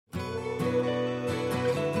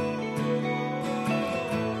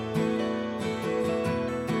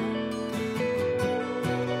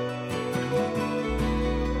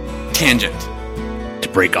tangent. To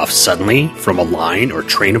break off suddenly from a line or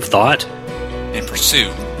train of thought. And pursue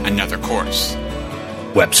another course.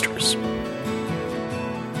 Webster's.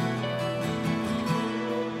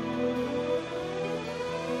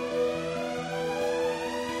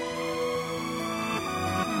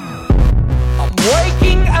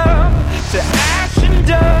 Waking up to ash and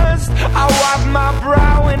dust, I wipe my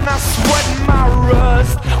brow and I sweat my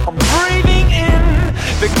rust. I'm breathing in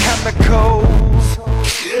the chemicals.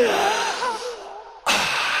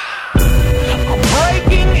 I'm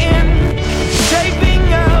breaking in,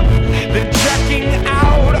 shaping up, then checking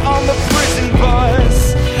out on the prison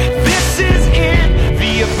bus. This is it,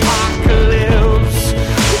 the apocalypse.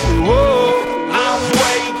 Whoa, I'm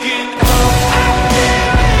waking up.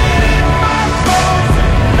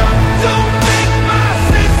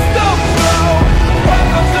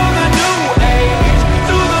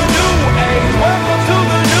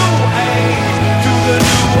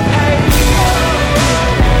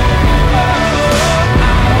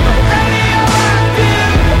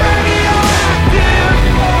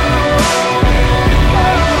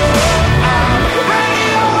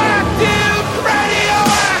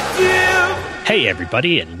 Hey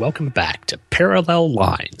everybody, and welcome back to Parallel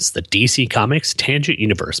Lines, the DC Comics Tangent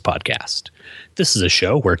Universe podcast. This is a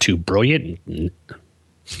show where two brilliant and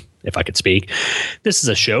insightful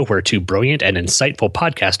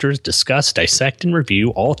podcasters discuss, dissect, and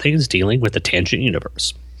review all things dealing with the Tangent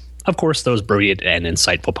Universe. Of course, those brilliant and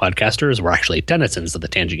insightful podcasters were actually denizens of the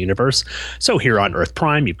Tangent Universe. So here on Earth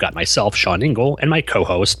Prime, you've got myself, Sean Ingle, and my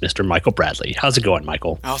co-host, Mr. Michael Bradley. How's it going,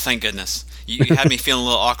 Michael? Oh, thank goodness. You had me feeling a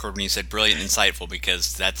little awkward when you said brilliant and insightful,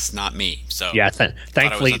 because that's not me. So yeah,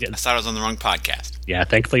 thankfully, I thought I was on the wrong podcast. Yeah,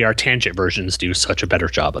 thankfully our tangent versions do such a better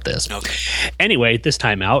job of this. Okay. Anyway, this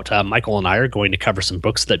time out, Michael and I are going to cover some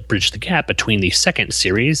books that bridge the gap between the second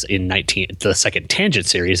series the second tangent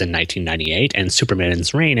series in 1998 and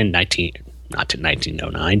Superman's reign in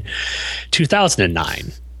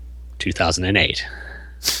 2009, 2008.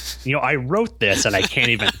 You know, I wrote this and I can't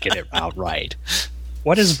even get it out right.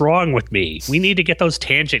 What is wrong with me? We need to get those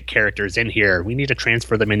tangent characters in here. We need to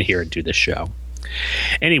transfer them in here and do this show.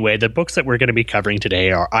 Anyway, the books that we're going to be covering today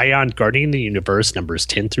are Ion Guardian of the Universe numbers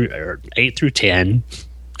 8 through 10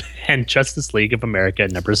 and Justice League of America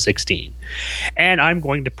number 16. And I'm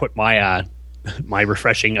going to put my my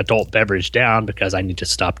refreshing adult beverage down because I need to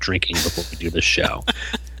stop drinking before we do this show.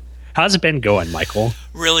 How's it been going, Michael?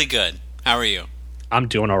 Really good. How are you? I'm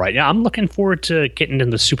doing all right. Yeah, I'm looking forward to getting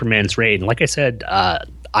into Superman's Reign. Like I said,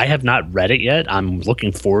 I have not read it yet. I'm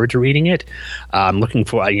looking forward to reading it. I'm looking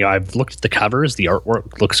for, I've looked at the covers. The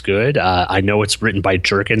artwork looks good. I know it's written by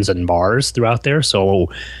Jerkins and Mars throughout there,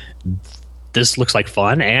 so this looks like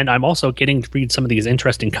fun. And I'm also getting to read some of these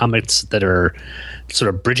interesting comics that are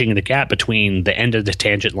sort of bridging the gap between the end of the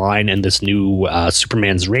tangent line and this new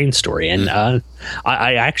Superman's Reign story. And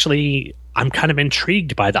I'm kind of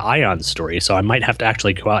intrigued by the Ion story, so I might have to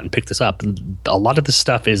actually go out and pick this up. A lot of this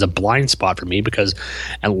stuff is a blind spot for me because,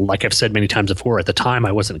 and like I've said many times before, at the time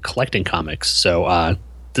I wasn't collecting comics, so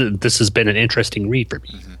this has been an interesting read for me.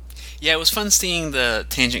 Mm-hmm. Yeah, it was fun seeing the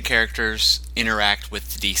tangent characters interact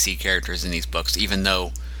with the DC characters in these books, even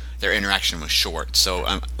though their interaction was short.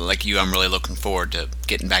 So, like you, I'm really looking forward to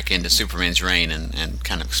getting back into Superman's Reign and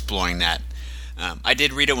kind of exploring that. I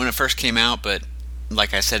did read it when it first came out, but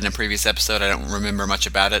like I said in a previous episode, I don't remember much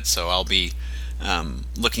about it, so I'll be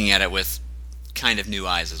looking at it with kind of new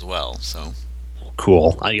eyes as well. So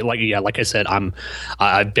cool. Like I said,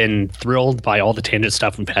 I've been thrilled by all the tangent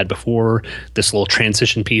stuff we've had before. This little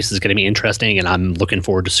transition piece is going to be interesting, and I'm looking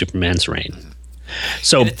forward to Superman's Reign.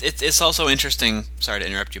 So it's also interesting. Sorry to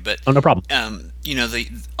interrupt you, but no problem.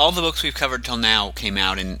 All the books we've covered till now came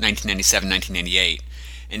out in 1997, 1998,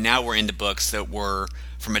 and now we're into books that were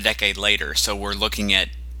from a decade later, so we're looking at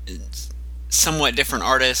somewhat different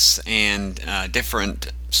artists and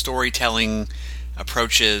different storytelling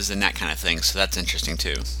approaches and that kind of thing, so that's interesting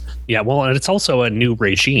too. Yeah, well, and it's also a new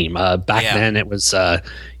regime. Back then it was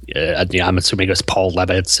I'm assuming it was Paul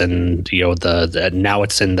Levitz, and now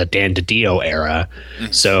it's in the Dan DiDio era.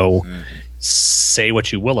 Mm-hmm. So say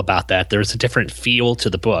what you will about that, there's a different feel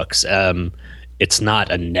to the books. It's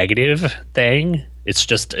not a negative thing. It's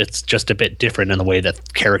just a bit different in the way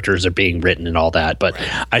that characters are being written and all that. But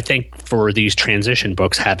right. I think for these transition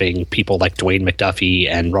books, having people like Dwayne McDuffie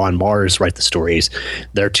and Ron Mars write the stories,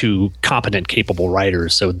 they're two competent, capable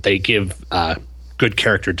writers. So they give good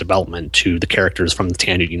character development to the characters from the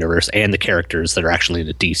Tangent universe and the characters that are actually in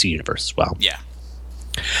the DC universe as well. Yeah.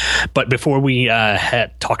 But before we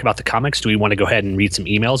talk about the comics, do we want to go ahead and read some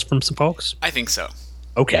emails from some folks? I think so.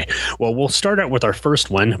 Okay. Well, we'll start out with our first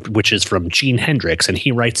one, which is from Gene Hendricks, and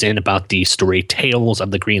he writes in about the story Tales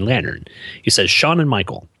of the Green Lantern. He says, Sean and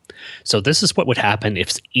Michael, so this is what would happen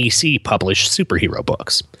if EC published superhero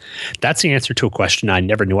books. That's the answer to a question I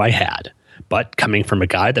never knew I had. But coming from a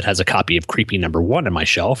guy that has a copy of Creepy #1 on my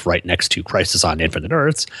shelf right next to Crisis on Infinite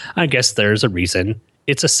Earths, I guess there's a reason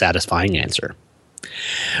it's a satisfying answer.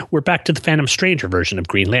 We're back to the Phantom Stranger version of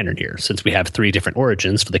Green Lantern here, since we have 3 different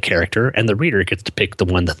origins for the character and the reader gets to pick the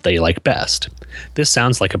one that they like best. This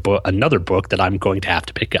sounds like another book that I'm going to have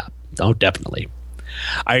to pick up. Oh, definitely.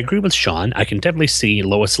 I agree with Sean. I can definitely see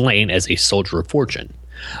Lois Lane as a Soldier of Fortune.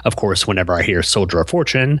 Of course, whenever I hear Soldier of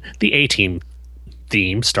Fortune, the A-Team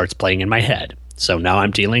theme starts playing in my head. So now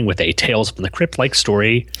I'm dealing with a Tales from the Crypt-like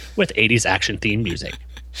story with 80s action theme music.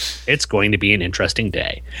 It's going to be an interesting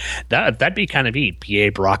day. That'd be kind of neat.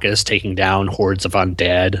 B.A. Baracus taking down hordes of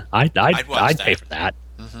undead. I'd pay for that.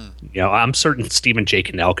 Mm-hmm. You know, I'm certain Stephen J.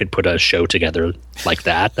 Cannell could put a show together like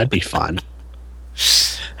that. That'd be fun.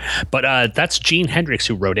 But that's Gene Hendricks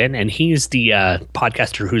who wrote in, and he's the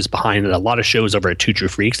podcaster who's behind a lot of shows over at Two True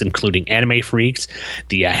Freaks, including Anime Freaks,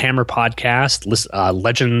 the Hammer podcast,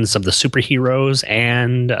 Legends of the Superheroes,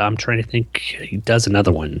 and I'm trying to think, he does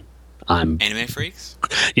another one. Anime Freaks?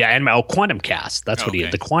 Yeah, Quantum Cast. That's what he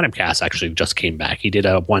did. The Quantum Cast actually just came back. He did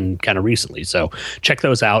one kind of recently. So check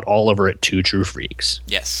those out all over at Two True Freaks.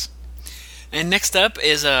 Yes. And next up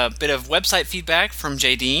is a bit of website feedback from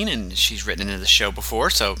Jadine, and she's written into the show before,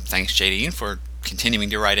 so thanks, Jadine, for continuing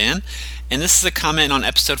to write in. And this is a comment on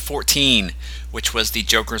episode 14, which was the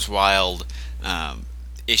Joker's Wild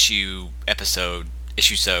issue. And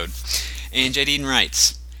Jadine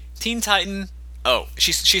writes, Teen Titan... Oh,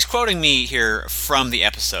 she's quoting me here from the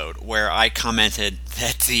episode where I commented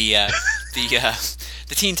that the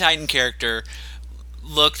Teen Titan character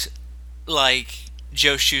looked like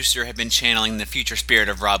Joe Shuster had been channeling the future spirit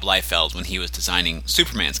of Rob Liefeld when he was designing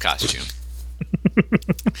Superman's costume.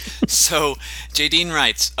 So, Jadine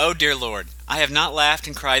writes, Oh dear Lord, I have not laughed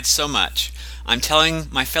and cried so much. I'm telling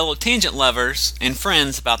my fellow tangent lovers and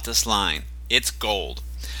friends about this line. It's gold.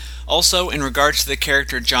 Also, in regards to the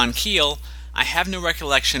character John Keel, I have no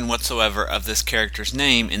recollection whatsoever of this character's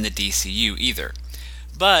name in the DCU either.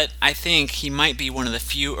 But I think he might be one of the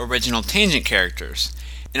few original Tangent characters,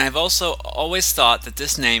 and I've also always thought that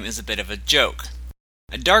this name is a bit of a joke.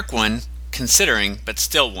 A dark one, considering, but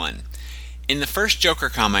still one. In the first Joker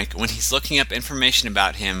comic, when he's looking up information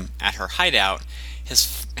about him at her hideout,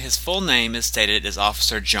 his full name is stated as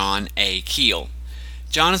Officer John A. Keel.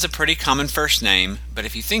 John is a pretty common first name, but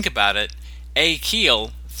if you think about it, A.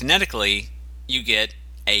 Keel, phonetically, you get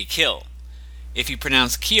A. Kill. If you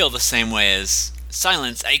pronounce Keel the same way as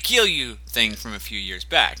Silence, I kill you thing from a few years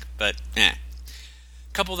back, but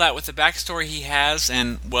Couple that with the backstory he has,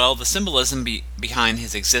 and, well, the symbolism behind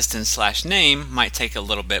his existence/name might take a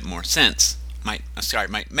little bit more sense. Might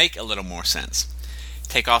make a little more sense.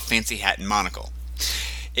 Take off fancy hat and monocle.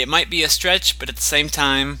 It might be a stretch, but at the same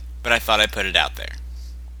time, I thought I'd put it out there.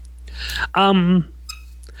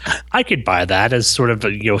 I could buy that as sort of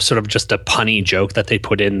just a punny joke that they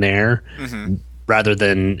put in there. Mm-hmm. Rather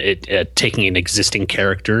than it taking an existing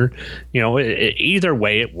character. Either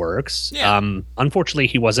way it works. Yeah. Unfortunately,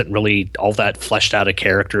 he wasn't really all that fleshed out a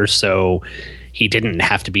character, so he didn't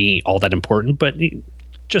have to be all that important, but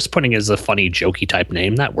just putting as a funny, jokey type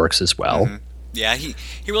name, that works as well. Mm-hmm. Yeah, he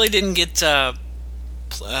really didn't get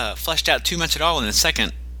fleshed out too much at all in the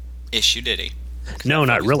second issue, did he? No,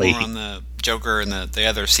 not really. More on the Joker and the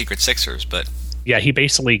other Secret Sixers, but... Yeah, he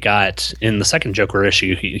basically got, in the second Joker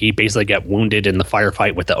issue, he basically got wounded in the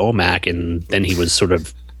firefight with the OMAC, and then he was sort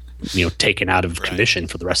of, taken out of commission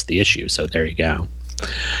for the rest of the issue. So there you go.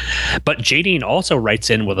 But Jadine also writes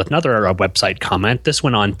in with another website comment, this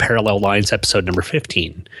one on Parallel Lines episode number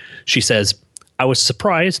 15. She says, I was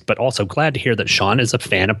surprised, but also glad to hear that Sean is a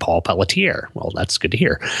fan of Paul Pelletier. Well, that's good to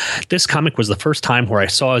hear. This comic was the first time where I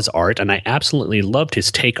saw his art, and I absolutely loved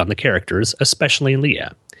his take on the characters, especially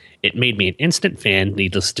Leah. It made me an instant fan,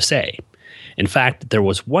 needless to say. In fact, there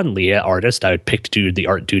was one Leah artist I would pick to do the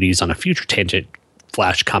art duties on a future Tangent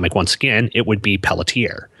Flash comic once again. It would be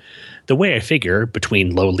Pelletier. The way I figure,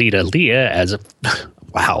 between Lolita Leah as a...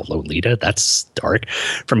 wow, Lolita, that's dark.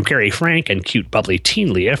 From Gary Frank and cute bubbly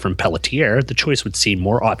teen Leah from Pelletier, the choice would seem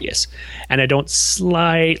more obvious. And I don't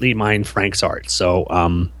slightly mind Frank's art, so,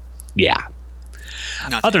 yeah.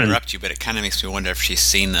 Not to interrupt you, but it kind of makes me wonder if she's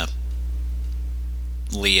seen the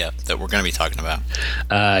Leah that we're going to be talking about.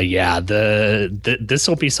 Yeah, this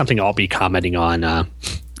will be something I'll be commenting on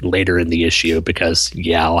later in the issue because,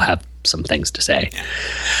 yeah, I'll have some things to say. Yeah.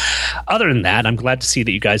 other than that, I'm glad to see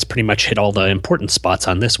that you guys pretty much hit all the important spots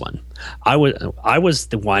on this one. I was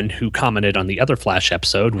the one who commented on the other Flash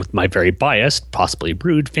episode with my very biased, possibly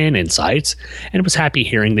rude fan insights, and was happy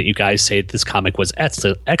hearing that you guys say this comic was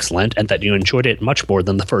excellent and that you enjoyed it much more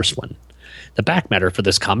than the first one. The back matter for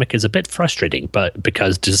this comic is a bit frustrating, but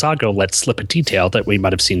because DeZago let slip a detail that we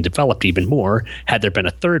might have seen developed even more had there been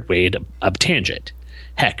a third way of Tangent.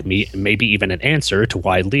 Heck, maybe even an answer to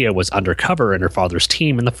why Leah was undercover in her father's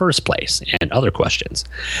team in the first place, and other questions.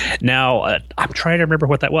 Now, I'm trying to remember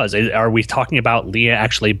what that was. Are we talking about Leah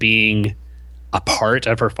actually being a part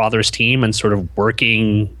of her father's team and sort of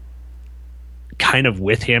working kind of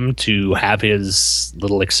with him to have his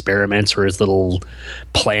little experiments or his little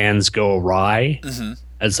plans go awry? Mm-hmm.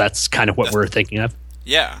 As that's kind of what we're thinking of?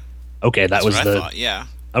 Yeah. Okay, that was what I thought, yeah.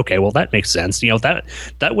 Okay, well, that makes sense. That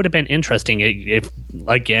would have been interesting if,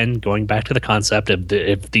 again, going back to the concept of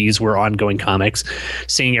if these were ongoing comics,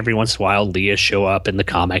 seeing every once in a while Leah show up in the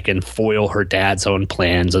comic and foil her dad's own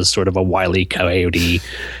plans as sort of a Wile E. Coyote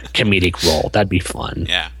comedic role. That'd be fun.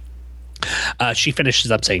 Yeah. She finishes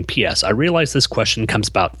up saying, P.S. I realize this question comes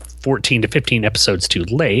about 14 to 15 episodes too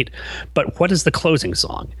late, but what is the closing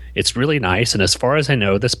song? It's really nice, and as far as I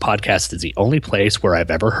know, this podcast is the only place where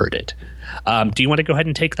I've ever heard it. Do you want to go ahead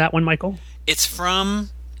and take that one, Michael? It's from,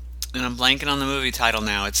 and I'm blanking on the movie title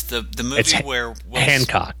now. It's the movie where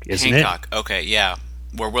Hancock, isn't it? Hancock, okay, yeah.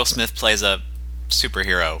 Where Will Smith plays a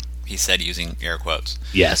superhero, he said using air quotes.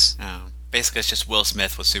 Yes. Basically, it's just Will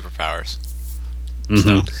Smith with superpowers.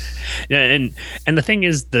 Mm-hmm. So. Yeah, and the thing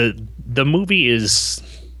is, the movie is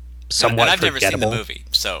somewhat I've forgettable. never seen the movie,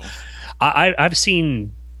 so I've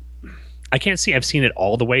seen. I can't say I've seen it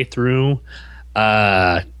all the way through.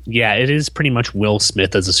 Yeah, it is pretty much Will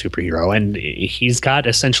Smith as a superhero, and he's got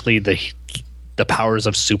essentially the powers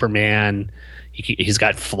of Superman. He's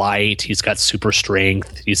got flight, he's got super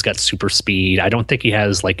strength, he's got super speed. I don't think he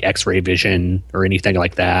has like X-ray vision or anything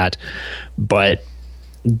like that, but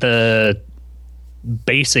the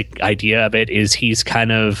basic idea of it is he's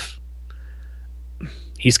kind of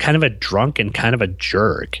a drunk and kind of a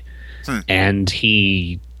jerk, and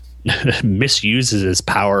he misuses his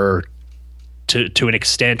power to an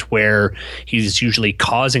extent where he's usually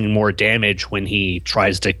causing more damage when he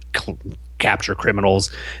tries to capture criminals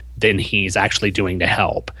than he's actually doing to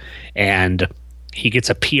help. And he gets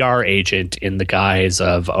a PR agent in the guise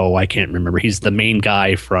of, I can't remember. He's the main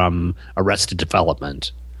guy from Arrested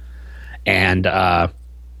Development. And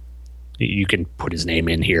you can put his name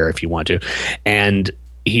in here if you want to. And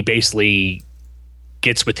he basically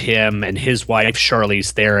gets with him, and his wife,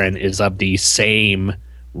 Charlize Theron, is of the same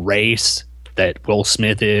race that Will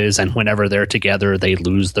Smith is, and whenever they're together, they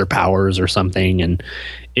lose their powers or something. And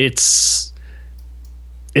it's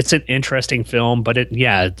an interesting film, but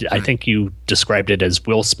I think you described it as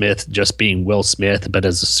Will Smith just being Will Smith, but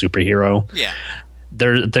as a superhero. Yeah.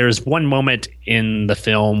 There's one moment in the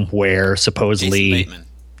film where supposedly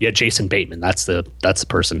Jason Bateman, that's the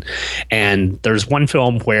person. And there's one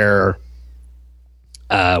film where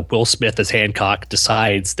Will Smith as Hancock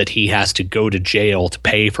decides that he has to go to jail to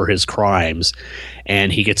pay for his crimes,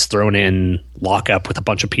 and he gets thrown in lockup with a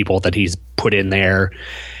bunch of people that he's put in there.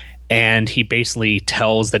 And he basically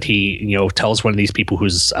tells one of these people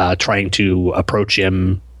who's trying to approach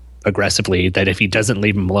him aggressively that if he doesn't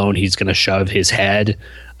leave him alone, he's going to shove his head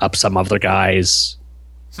up some other guy's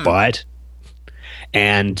butt.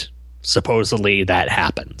 And supposedly that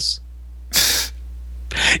happens.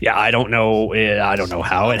 Yeah, I don't know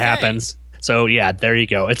how it happens. So yeah, there you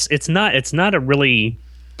go. It's not a really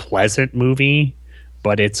pleasant movie,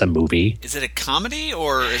 but it's a movie. Is it a comedy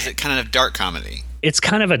or is it kind of dark comedy? It's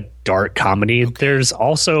kind of a dark comedy. Okay. There's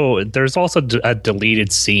also a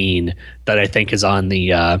deleted scene that I think is on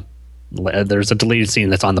the there's a deleted scene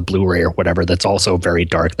that's on the Blu-ray or whatever that's also very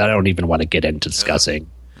dark that I don't even want to get into discussing.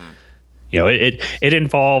 It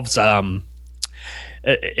involves a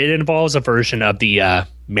version of the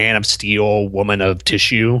Man of Steel, Woman of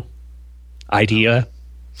Tissue idea.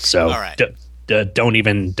 So all right. Don't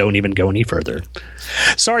even go any further.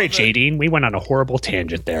 Sorry, JD, we went on a horrible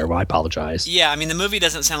tangent there. Well, I apologize. Yeah, I mean, the movie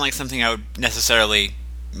doesn't sound like something I would necessarily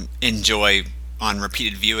enjoy on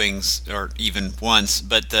repeated viewings or even once,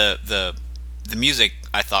 but the music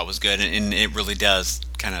I thought was good, and it really does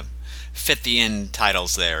kind of fit the end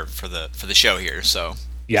titles there for the show here. So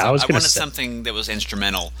yeah, I wanted something that was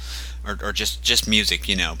instrumental or just music,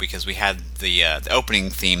 because we had the opening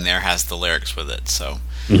theme there has the lyrics with it. So.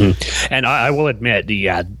 Mm-hmm. And I will admit,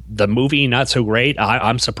 the movie not so great.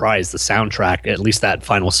 I'm surprised the soundtrack, at least that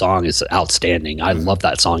final song, is outstanding. I love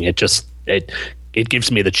that song. It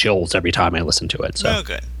gives me the chills every time I listen to it. So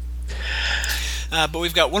good. But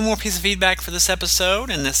we've got one more piece of feedback for this episode,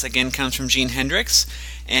 and this again comes from Gene Hendricks,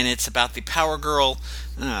 and it's about the Power Girl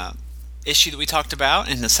issue that we talked about,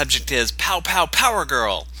 and the subject is Pow Pow Power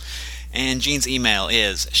Girl. And Gene's email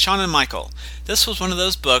is, Sean and Michael, this was one of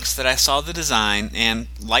those books that I saw the design, and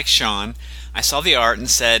like Sean, I saw the art and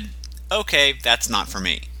said, okay, that's not for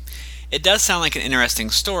me. It does sound like an interesting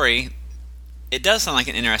story.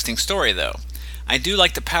 Though. I do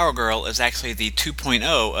like the Power Girl is actually the 2.0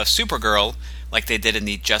 of Supergirl, like they did in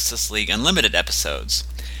the Justice League Unlimited episodes.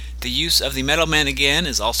 The use of the Metal Men again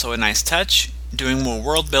is also a nice touch, doing more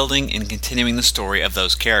world building and continuing the story of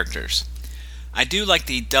those characters. I do like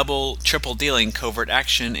the double, triple dealing covert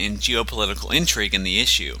action and geopolitical intrigue in the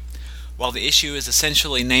issue. While the issue is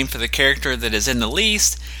essentially named for the character that is in the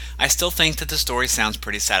least, I still think that the story sounds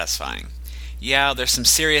pretty satisfying. Yeah, there's some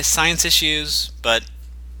serious science issues, but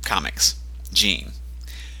comics. Gene.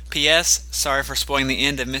 P.S. Sorry for spoiling the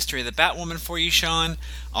end of Mystery of the Batwoman for you, Sean.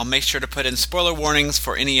 I'll make sure to put in spoiler warnings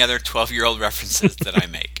for any other 12-year-old references that I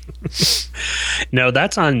make. No,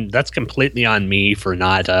 that's completely on me for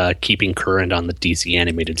not keeping current on the DC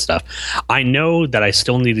animated stuff. I know that I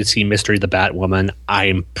still need to see Mystery of the Batwoman.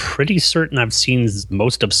 I'm pretty certain I've seen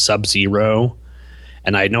most of Sub-Zero,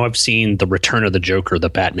 and I know I've seen The Return of the Joker, the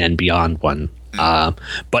Batman Beyond one. But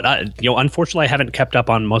unfortunately, I haven't kept up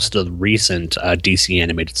on most of the recent DC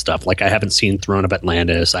animated stuff. Like, I haven't seen Throne of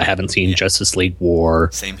Atlantis. I haven't seen Justice League War.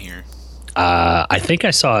 Same here. I think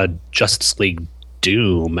I saw Justice League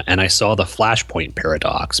Doom, and I saw the Flashpoint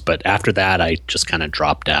Paradox. But after that, I just kind of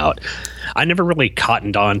dropped out. I never really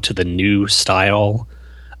cottoned on to the new style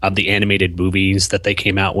of the animated movies that they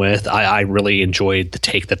came out with. I really enjoyed the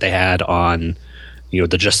take that they had on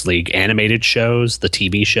the Justice League animated shows, the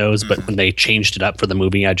TV shows, but when they changed it up for the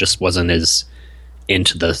movie, I just wasn't as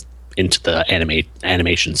into the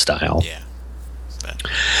animation style. Yeah.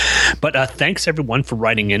 But thanks everyone for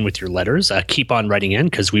writing in with your letters. Keep on writing in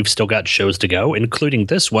because we've still got shows to go, including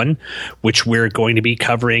this one, which we're going to be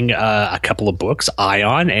covering a couple of books,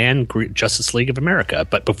 Ion and Justice League of America.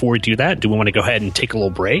 But before we do that, do we want to go ahead and take a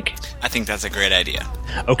little break? I think that's a great idea.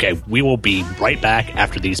 Okay, we will be right back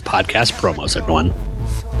after these podcast promos, everyone.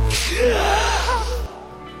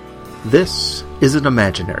 This is an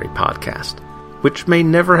imaginary podcast, which may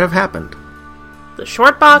never have happened. The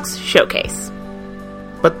Shortbox Showcase.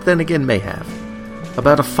 But then again may have.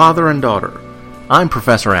 About a father and daughter. I'm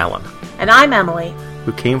Professor Allen. And I'm Emily.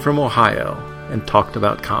 Who came from Ohio and talked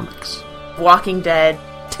about comics. Walking Dead.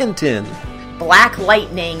 Tintin. Black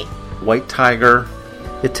Lightning. White Tiger.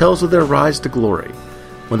 It tells of their rise to glory,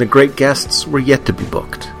 when the great guests were yet to be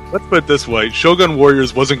booked. Let's put it this way, Shogun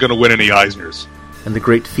Warriors wasn't going to win any Eisners. And the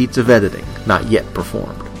great feats of editing not yet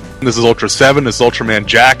performed. This is Ultra 7, this is Ultraman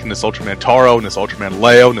Jack, and this Ultraman Taro, and this Ultraman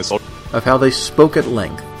Leo, and this of how they spoke at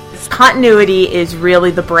length. This continuity is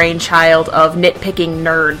really the brainchild of nitpicking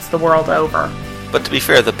nerds the world over. But to be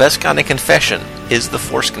fair, the best kind of confession is the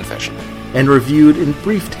Force confession. And reviewed in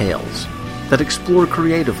brief tales that explore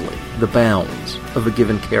creatively the bounds of a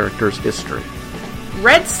given character's history.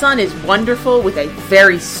 Red Sun is wonderful with a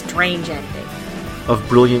very strange ending. Of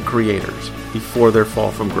brilliant creators before their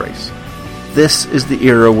fall from grace. This is the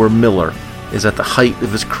era where Miller is at the height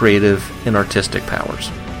of his creative and artistic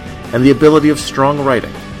powers, and the ability of strong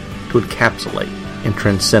writing to encapsulate and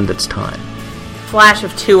transcend its time. Flash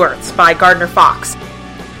of Two Earths by Gardner Fox.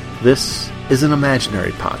 This is an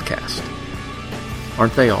imaginary podcast.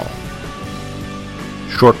 Aren't they all?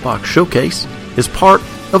 Shortbox Showcase is part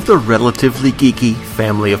of the Relatively Geeky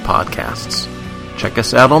family of podcasts. Check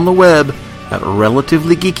us out on the web at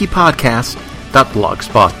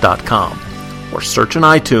relativelygeekypodcast.blogspot.com or search in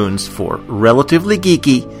iTunes for Relatively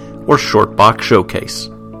Geeky or Shortbox Showcase.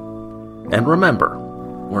 And remember,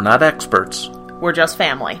 we're not experts. We're just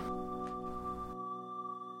family.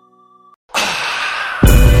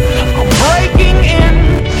 Breaking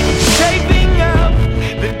in, shaping up,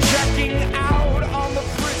 then checking out on the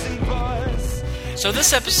prison bus. So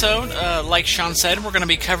this episode, like Sean said, we're going to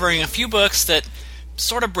be covering a few books that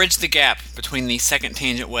sort of bridge the gap between the second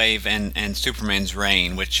Tangent Wave and Superman's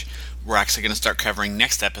reign, which we're actually going to start covering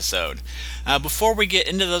next episode. Before we get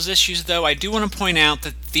into those issues, though, I do want to point out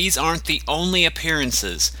that these aren't the only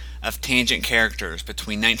appearances of Tangent characters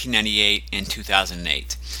between 1998 and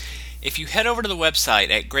 2008. If you head over to the website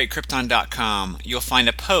at greatkrypton.com, you'll find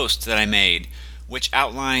a post that I made which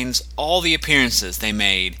outlines all the appearances they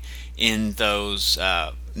made in those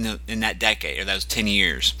in that decade, or those 10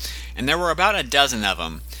 years. And there were about a dozen of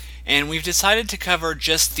them. And we've decided to cover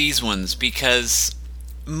just these ones because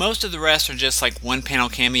most of the rest are just like one-panel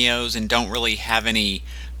cameos and don't really have any,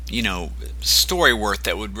 story worth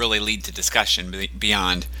that would really lead to discussion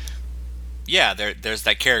beyond yeah, there's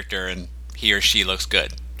that character, and he or she looks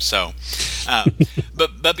good. So,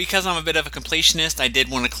 but because I'm a bit of a completionist, I did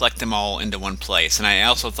want to collect them all into one place, and I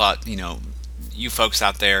also thought, you folks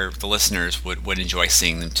out there, the listeners, would enjoy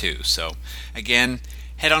seeing them too. So, again,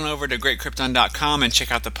 head on over to greatkrypton.com and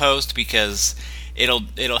check out the post, because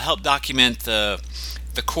it'll help document the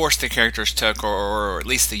course the characters took, or at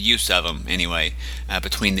least the use of them anyway,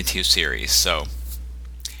 between the two series. So,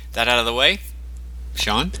 that out of the way,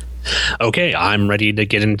 Sean? Okay, I'm ready to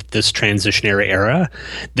get into this transitionary era.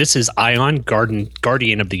 This is Ion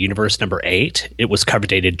Guardian of the Universe number 8. It was cover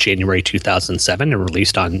dated January 2007 and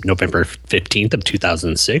released on November 15th of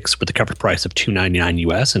 2006 with a cover price of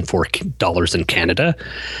 $2.99 US and $4 in Canada.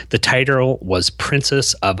 The title was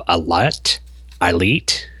Princess of Elite,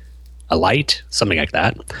 something like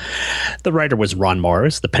that. The writer was Ron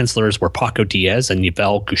Mars. The pencilers were Paco Diaz and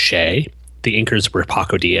Yvel Goucher. The inkers were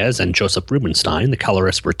Paco Diaz and Joseph Rubinstein. The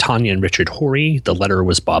colorists were Tanya and Richard Horry. The letterer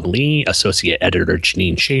was Bob Lee. Associate editor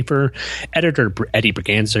Janine Schaefer. Editor Eddie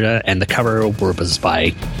Berganza. And the cover was by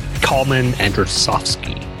Kalman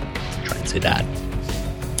Andrzejowski. Try and say that.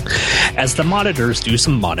 As the monitors do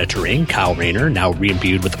some monitoring, Kyle Rayner, now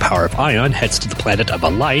re-imbued with the power of Ion, heads to the planet of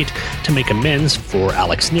Elite to make amends for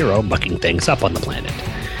Alex Nero mucking things up on the planet.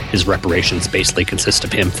 His reparations basically consist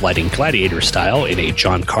of him fighting gladiator style in a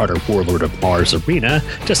John Carter Warlord of Mars arena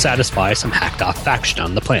to satisfy some hacked-off faction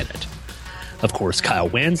on the planet. Of course, Kyle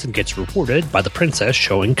wins and gets rewarded by the princess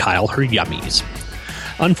showing Kyle her yummies.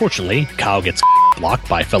 Unfortunately, Kyle gets blocked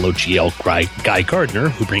by fellow GL Guy Gardner,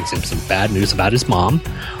 who brings him some bad news about his mom,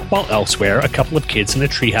 while elsewhere, a couple of kids in a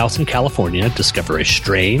treehouse in California discover a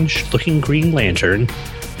strange-looking green lantern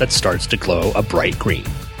that starts to glow a bright green.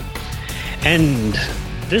 And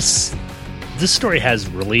this story has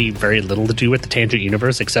really very little to do with the Tangent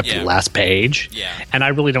Universe except for the last page. Yeah. And I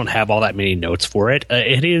really don't have all that many notes for it.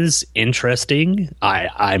 It is interesting.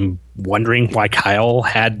 I'm wondering why Kyle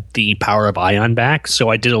had the power of Ion back, so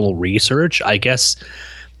I did a little research. I guess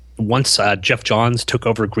once Jeff Johns took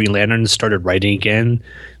over Green Lantern and started writing again,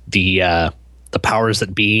 the powers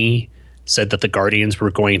that be said that the Guardians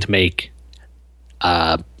were going to make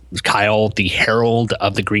Kyle the herald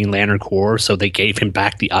of the Green Lantern Corps, so they gave him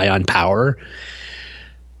back the Ion power.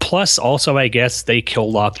 Plus, also, I guess they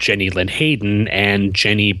killed off Jenny Lynn Hayden, and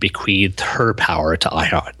Jenny bequeathed her power to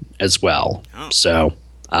Ion as well. Oh. So,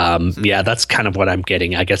 yeah, that's kind of what I'm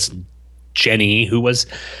getting. I guess Jenny, who was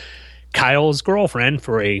Kyle's girlfriend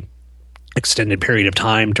for a extended period of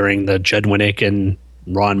time during the Judd Winnick and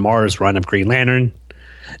Ron Mars run of Green Lantern,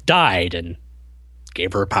 died and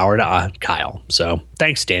gave her power to Kyle. So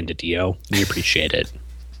thanks, Dan DiDio. We appreciate it.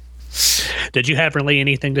 Did you have really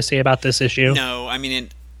anything to say about this issue? No, I mean,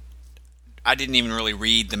 I didn't even really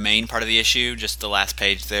read the main part of the issue, just the last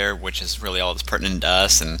page there, which is really all that's pertinent to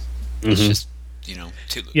us, and it's just,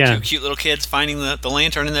 two cute little kids finding the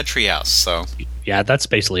lantern in the treehouse. So yeah, that's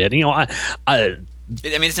basically it. I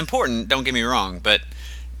mean, it's important, don't get me wrong, but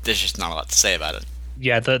there's just not a lot to say about it.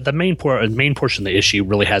 Yeah, the main portion of the issue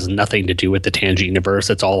really has nothing to do with the Tangent Universe.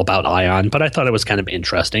 It's all about Ion, but I thought it was kind of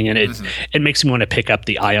interesting, and it makes me want to pick up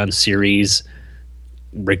the Ion series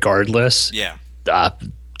regardless. Yeah.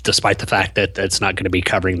 Despite the fact that it's not going to be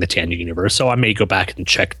covering the Tangent Universe. So I may go back and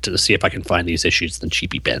check to see if I can find these issues in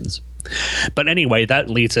cheapy bins. But anyway, that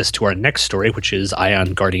leads us to our next story, which is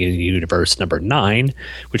Ion Guardian of the Universe number 9,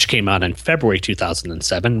 which came out in February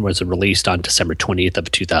 2007, was released on December 20th of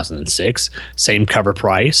 2006. Same cover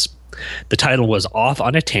price. The title was Off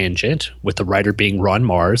on a Tangent, with the writer being Ron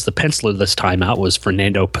Mars. The penciler this time out was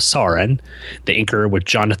Fernando Pasaran. The inker was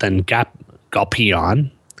Jonathan Galpion.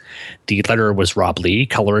 The letterer was Rob Lee.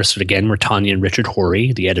 Colorists again were Tanya and Richard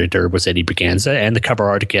Horry. The editor was Eddie Berganza. And the cover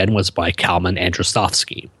art again was by Kalman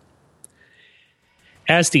Andrzejowski.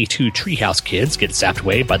 As the two Treehouse kids get zapped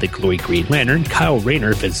away by the glowy Green Lantern, Kyle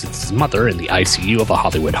Rayner visits his mother in the ICU of a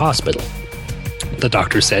Hollywood hospital. The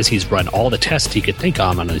doctor says he's run all the tests he could think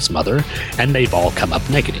of on his mother, and they've all come up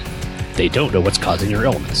negative. They don't know what's causing her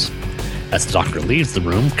illness. As the doctor leaves the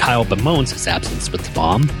room, Kyle bemoans his absence with the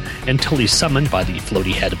mom until he's summoned by the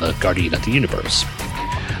floaty head of a Guardian of the Universe.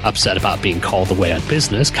 Upset about being called away on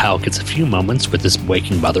business, Kyle gets a few moments with his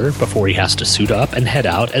waking mother before he has to suit up and head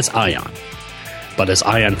out as Ion. But as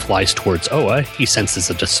Ion flies towards Oa, he senses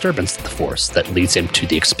a disturbance of the Force that leads him to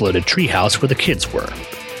the exploded treehouse where the kids were.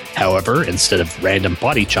 However, instead of random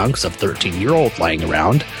body chunks of 13-year-old lying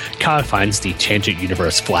around, Kyle finds the Tangent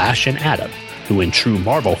Universe Flash and Atom, who in true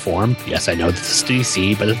Marvel form, yes I know this is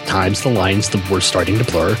DC, but at times the lines were starting to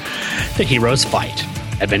blur, the heroes fight,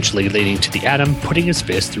 eventually leading to the Atom putting his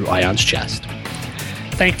fist through Ion's chest.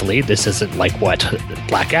 Thankfully, this isn't like what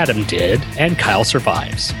Black Adam did, and Kyle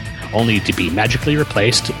survives. only to be magically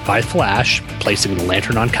replaced by Flash, placing the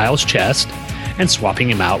lantern on Kyle's chest and swapping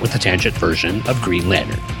him out with a Tangent version of Green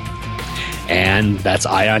Lantern. And that's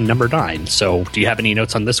Ion number 9. So, do you have any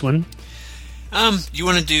notes on this one? You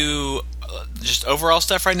want to do just overall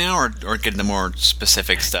stuff right now, or get into more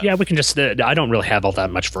specific stuff? Yeah, we can just... I don't really have all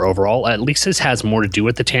that much for overall. At least this has more to do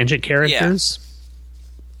with the Tangent characters. Yeah.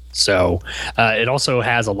 So, it also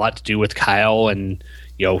has a lot to do with Kyle and,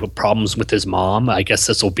 problems with his mom. I guess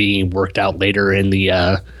this will be worked out later in the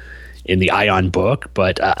Ion book,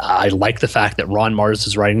 but I like the fact that Ron Marz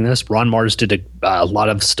is writing this. Ron Marz did a lot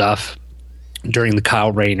of stuff during the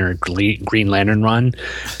Kyle Rayner Green Lantern run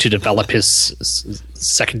to develop his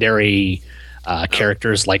secondary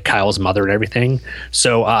characters like Kyle's mother and everything.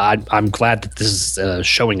 So I'm glad that this is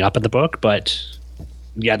showing up in the book, but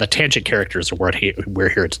yeah, the Tangent characters are what we're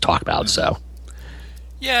here to talk about. So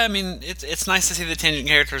yeah, I mean, it's nice to see the Tangent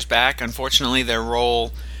characters back. Unfortunately, their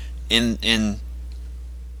role in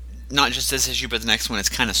not just this issue but the next one is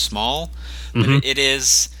kind of small. Mm-hmm. But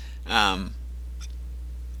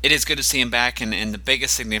it is good to see him back, and the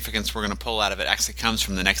biggest significance we're going to pull out of it actually comes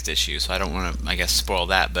from the next issue, so I don't want to, I guess, spoil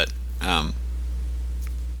that, but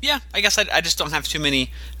yeah, I guess I just don't have too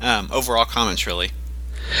many overall comments, really.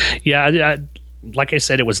 Yeah, like I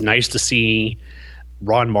said, it was nice to see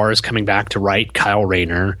Ron Marz coming back to write Kyle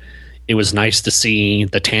Rayner. It was nice to see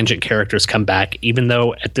the Tangent characters come back, even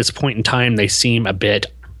though at this point in time they seem a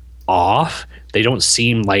bit off. They don't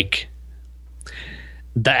seem like...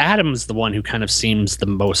 The Atom's the one who kind of seems the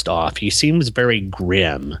most off. He seems very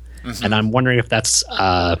grim, and I'm wondering if that's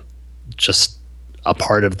just a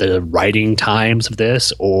part of the writing times of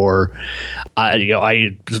this, or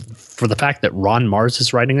for the fact that Ron Marz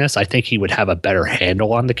is writing this, I think he would have a better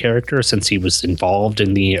handle on the character since he was involved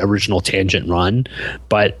in the original Tangent run.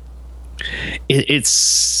 But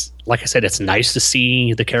it's like I said, it's nice to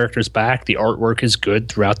see the characters back. The artwork is good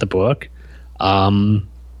throughout the book.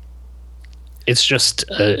 It's just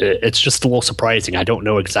a little surprising. I don't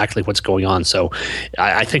know exactly what's going on, so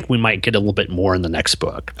I think we might get a little bit more in the next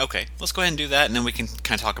book. Okay, let's go ahead and do that, and then we can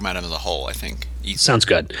kind of talk about him as a whole, I think. Sounds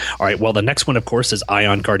good. All right, well, the next one, of course, is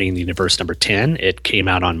Ion Guardian of the Universe number 10. It came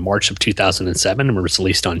out on March of 2007 and was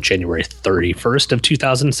released on January 31st of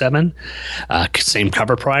 2007. Same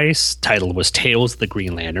cover price. Title was Tales of the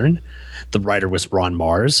Green Lantern. The writer was Ron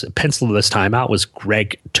Marz. Penciler this time out was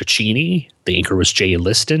Greg Tocchini. The inker was Jay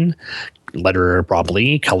Liston. Letterer Rob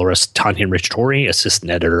Lee. Colorist Tanya Richitori. Assistant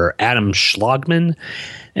editor Adam Schlagman.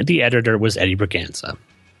 And the editor was Eddie Braganza.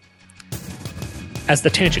 As the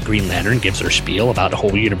Tangent Green Lantern gives her spiel about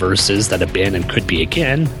whole universes that have been and could be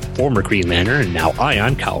again, former Green Lantern and now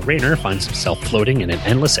Ion Kyle Rayner finds himself floating in an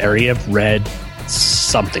endless area of red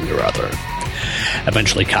something or other.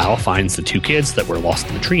 Eventually, Kyle finds the two kids that were lost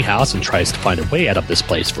in the treehouse and tries to find a way out of this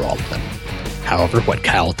place for all of them. However, what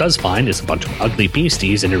Kyle does find is a bunch of ugly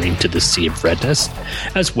beasties entering into the sea of redness,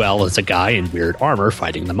 as well as a guy in weird armor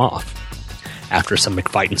fighting them off. After some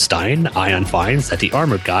McFightenstein, Ion finds that the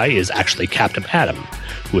armored guy is actually Captain Atom,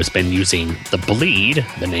 who has been using the Bleed,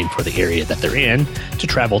 the name for the area that they're in, to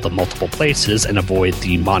travel to multiple places and avoid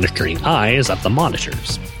the monitoring eyes of the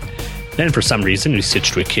monitors. Then, for some reason, we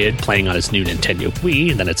switch to a kid playing on his new Nintendo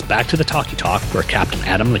Wii, and then it's back to the Talkie Talk, where Captain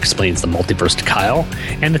Atom explains the multiverse to Kyle,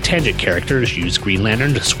 and the Tangent characters use Green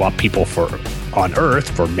Lantern to swap people on Earth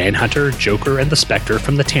for Manhunter, Joker, and the Spectre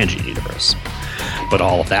from the Tangent universe. But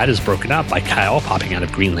all of that is broken up by Kyle popping out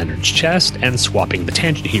of Green Lantern's chest and swapping the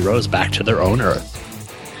Tangent heroes back to their own Earth.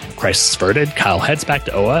 Crisis averted, Kyle heads back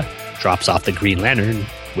to Oa, drops off the Green Lantern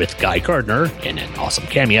with Guy Gardner in an awesome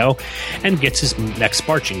cameo, and gets his next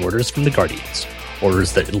marching orders from the Guardians.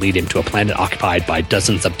 Orders that lead him to a planet occupied by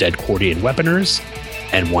dozens of dead Cordian weaponers,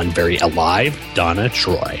 and one very alive Donna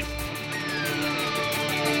Troy.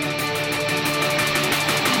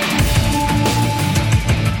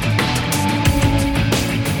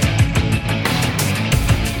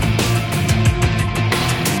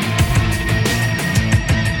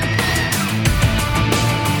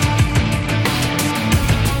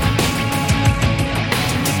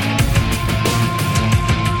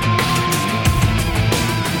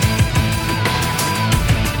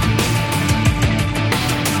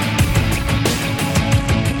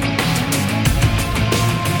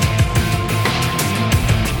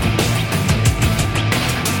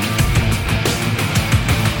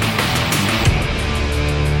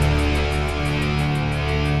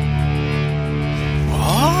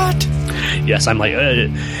 Yes, I'm like,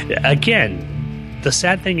 again, the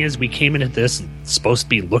sad thing is we came into this supposed to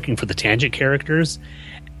be looking for the Tangent characters,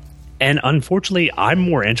 And unfortunately, I'm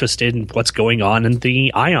more interested in what's going on in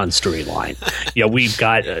the Ion storyline. We've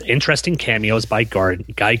got interesting cameos by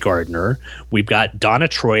Guy Gardner. We've got Donna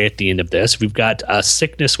Troy at the end of this. We've got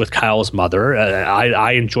Sickness with Kyle's mother.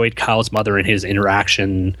 I enjoyed Kyle's mother and his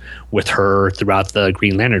interaction with her throughout the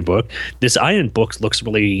Green Lantern book. This Ion book looks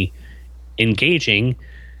really engaging,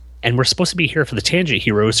 and we're supposed to be here for the Tangent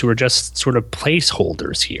Heroes, who are just sort of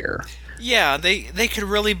placeholders here. Yeah, they could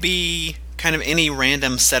really be kind of any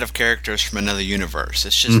random set of characters from another universe.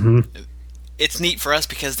 It's just it's neat for us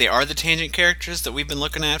because they are the Tangent characters that we've been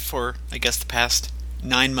looking at for, I guess, the past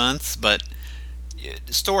 9 months, but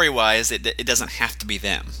story-wise, it doesn't have to be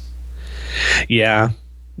them. Yeah,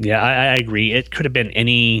 I agree. It could have been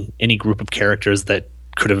any group of characters that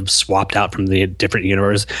could have swapped out from the different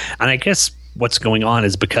universe. And I guess what's going on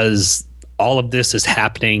is because all of this is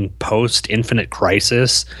happening post Infinite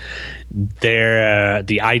Crisis,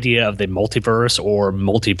 the idea of the multiverse or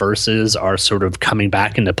multiverses are sort of coming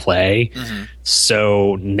back into play.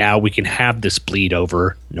 So now we can have this bleed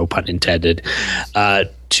over, no pun intended,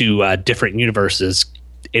 to different universes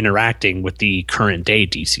interacting with the current day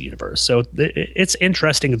DC universe. So it's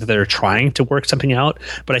interesting that they're trying to work something out,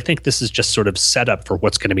 but I think this is just sort of set up for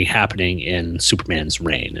what's going to be happening in Superman's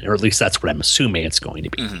reign, or at least that's what I'm assuming it's going to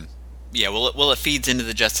be. Yeah, well, it feeds into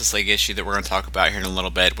the Justice League issue that we're going to talk about here in a little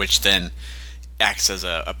bit, which then acts as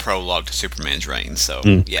a prologue to Superman's reign. So,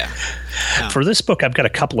 yeah. For this book, I've got a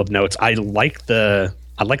couple of notes. I like that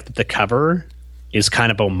the cover is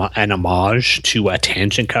kind of an homage to a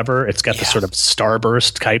Tangent cover. It's got the sort of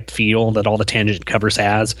starburst type feel that all the Tangent covers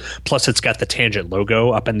has. Plus, it's got the Tangent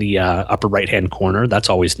logo up in the upper right-hand corner. That's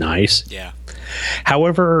always nice. Yeah.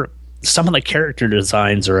 However, some of the character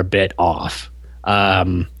designs are a bit off.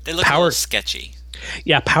 They look a little sketchy.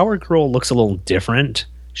 Yeah, Power Girl looks a little different.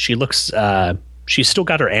 She looks she's still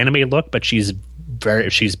got her anime look, but she's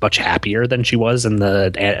much happier than she was in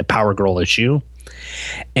the Power Girl issue.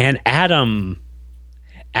 And Adam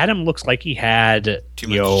looks like he had too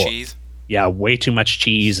much cheese. Yeah, way too much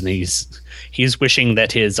cheese, and he's wishing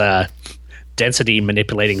that his density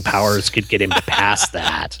manipulating powers could get him to pass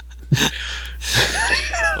that.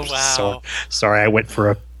 Wow. So, sorry, I went for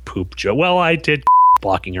a poop joke. Well, I did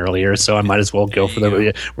blocking earlier, so I might as well go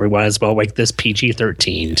we might as well make this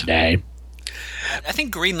PG-13 today. I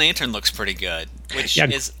think Green Lantern looks pretty good, which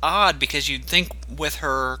is odd because you'd think with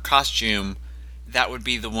her costume that would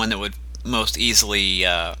be the one that would most easily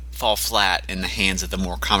fall flat in the hands of the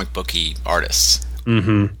more comic booky artists.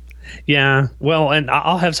 Yeah, well, and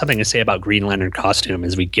I'll have something to say about Green Lantern costume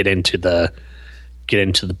as we get into the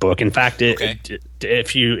book. In fact,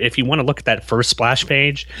 if you want to look at that first splash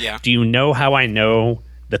page, do you know how I know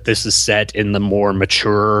that this is set in the more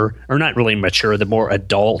mature, or not really mature, the more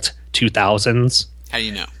adult 2000s? How do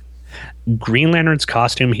you know? Green Lantern's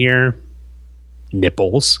costume here,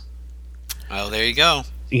 nipples. Oh, there you go.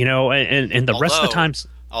 And the rest of the times...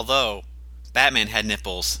 Although, Batman had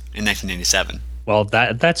nipples in 1987. Well,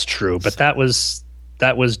 that's true, but that was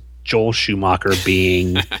Joel Schumacher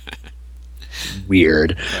being...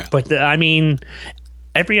 weird. Yeah. But I mean,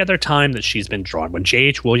 every other time that she's been drawn, when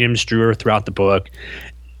J.H. Williams drew her throughout the book,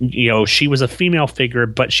 she was a female figure,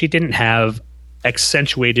 but she didn't have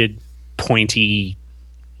accentuated pointy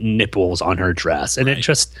nipples on her dress. And it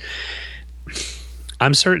just,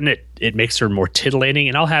 I'm certain it makes her more tittillating,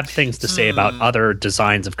 and I'll have things to say about other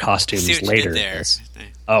designs of costumes later.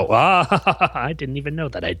 Oh, I didn't even know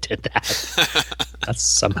that I did that. That's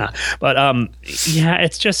somehow. But yeah,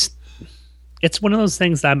 it's just, it's one of those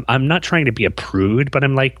things that I'm not trying to be a prude, but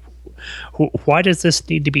I'm like, why does this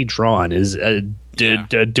need to be drawn?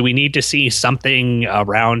 Do we need to see something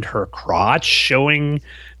around her crotch showing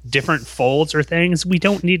different folds or things? We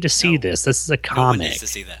don't need to see this. This is a comic. No one needs to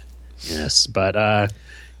see that. Yes, but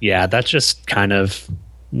yeah, that's just kind of,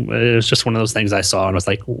 it was just one of those things I saw and I was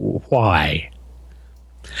like, why?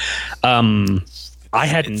 I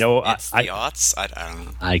had the aughts? I don't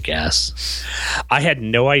know. I guess. I had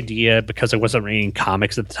no idea, because I wasn't reading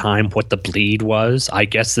comics at the time, what the bleed was. I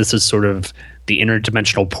guess this is sort of the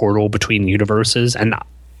interdimensional portal between universes. And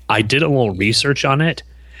I did a little research on it.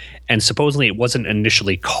 And supposedly it wasn't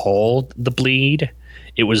initially called the bleed.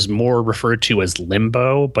 It was more referred to as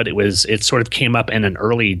limbo. But it sort of came up in an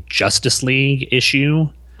early Justice League issue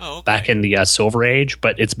back in the Silver Age.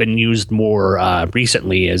 But it's been used more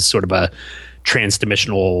recently as sort of a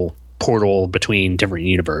transdimensional portal between different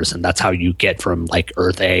universes, and that's how you get from like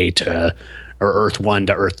Earth A to, or Earth 1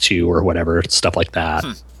 to Earth 2 or whatever, stuff like that.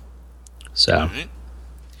 So right.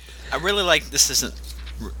 I really like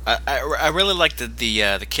I really like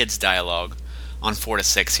the kids dialogue on 4 to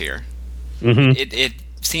 6 here. It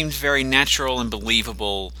seems very natural and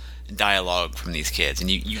believable, dialogue from these kids, and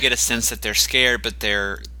you get a sense that they're scared, but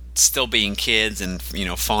they're still being kids and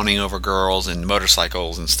fawning over girls and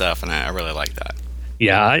motorcycles and stuff, and I really like that.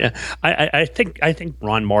 Yeah, I think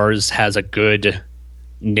Ron Marz has a good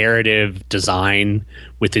narrative design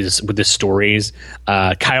with his stories.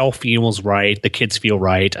 Kyle feels right, the kids feel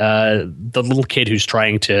right. The little kid who's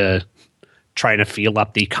trying to feel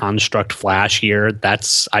up the construct Flash here,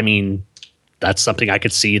 that's something I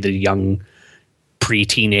could see the young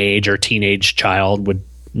pre-teenage or teenage child would,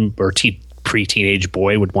 or pre-teenage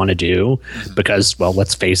boy would want to do, because, well,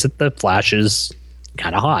 let's face it, the Flash is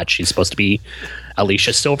kind of hot. She's supposed to be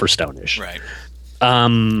Alicia Silverstone-ish. Right.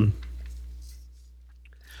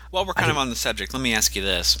 While we're kind of on the subject, let me ask you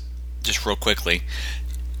this, just real quickly.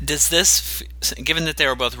 Does this, given that they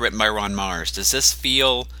were both written by Ron Marz, does this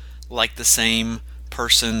feel like the same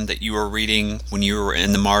person that you were reading when you were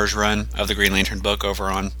in the Marz run of the Green Lantern book over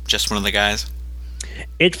on Just One of the Guys?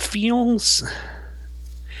 It feels,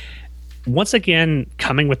 once again,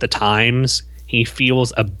 coming with the times, he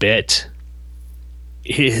feels a bit,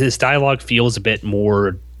 his dialogue feels a bit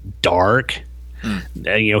more dark.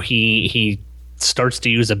 He starts to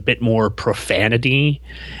use a bit more profanity.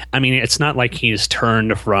 I mean, it's not like he's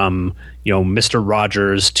turned from, Mr.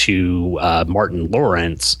 Rogers to Martin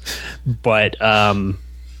Lawrence, but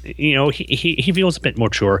he feels a bit more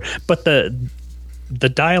mature. But the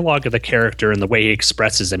dialogue of the character and the way he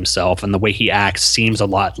expresses himself and the way he acts seems a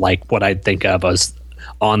lot like what I'd think of as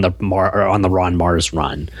on the Ron Marz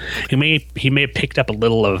run. He may have picked up a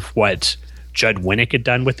little of what Judd Winnick had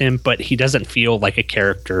done with him, but he doesn't feel like a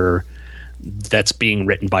character that's being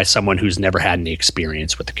written by someone who's never had any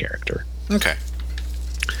experience with the character. Okay.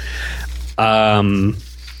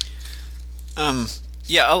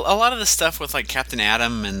 Yeah, a lot of the stuff with like Captain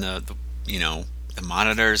Atom and the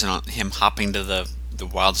monitors and him hopping to the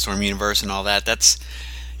Wildstorm universe and all that,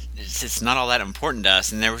 it's not all that important to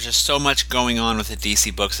us. And there was just so much going on with the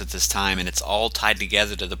DC books at this time, and it's all tied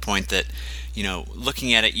together to the point that,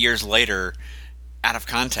 looking at it years later, out of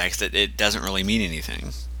context, it doesn't really mean anything.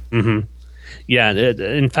 Mm-hmm. Yeah,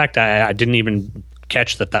 in fact, I didn't even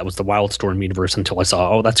catch that was the Wildstorm universe until I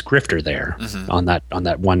saw, that's Grifter there on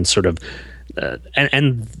that one sort of,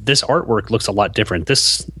 and this artwork looks a lot different.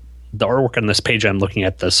 The artwork on this page I'm looking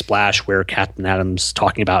at, the splash where Captain Atom's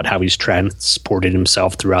talking about how he's transported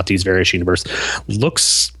himself throughout these various universes,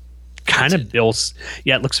 looks kind of built.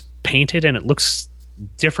 Yeah, it looks painted and it looks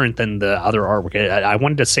different than the other artwork. I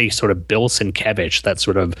wanted to say sort of Bill Sienkiewicz, that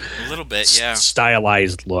sort of a little bit, yeah,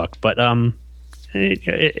 stylized look, but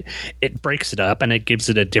it breaks it up and it gives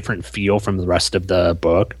it a different feel from the rest of the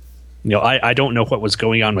book. I don't know what was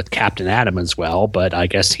going on with Captain Atom as well, but I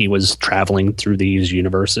guess he was traveling through these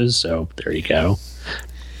universes, so there you go.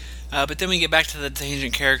 But then we get back to the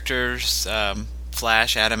tangent characters,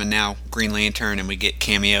 Flash, Atom, and now Green Lantern, and we get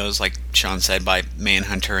cameos, like Sean said, by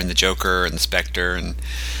Manhunter and the Joker and the Spectre, and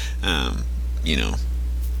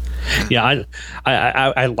Yeah,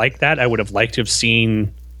 I like that. I would have liked to have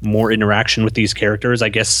seen more interaction with these characters. I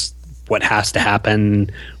guess what has to happen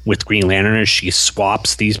with Green Lantern is she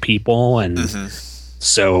swaps these people, and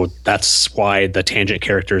so that's why the tangent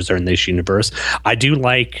characters are in this universe. I do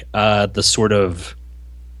like the sort of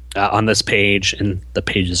on this page, and the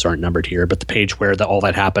pages aren't numbered here, but the page where all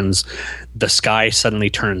that happens, the sky suddenly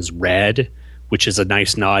turns red, which is a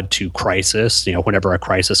nice nod to Crisis. Whenever a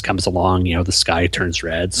crisis comes along, the sky turns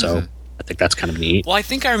red. So I think that's kind of neat. Well, I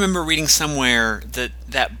think I remember reading somewhere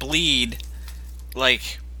that bleed,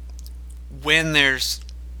 like when there's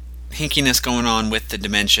hinkiness going on with the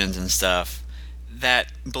dimensions and stuff,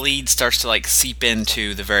 that bleed starts to like seep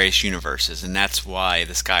into the various universes, and that's why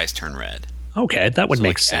the skies turn red. Okay, that would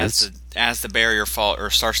make sense. As the barrier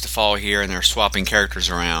starts to fall here, and they're swapping characters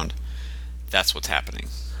around, that's what's happening.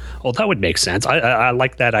 Well, that would make sense. I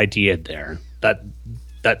like that idea there. That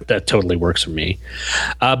totally works for me.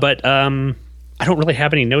 But I don't really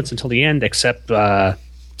have any notes until the end, except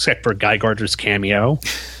for Guy Gardner's cameo.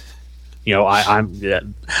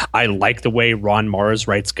 I like the way Ron Marz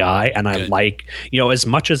writes Guy, and I like, as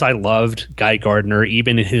much as I loved Guy Gardner,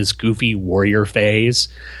 even in his goofy warrior phase,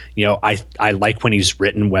 I like when he's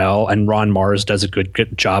written well, and Ron Marz does a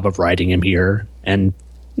good job of writing him here. And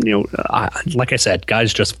like I said,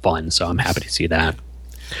 Guy's just fun, so I'm happy to see that.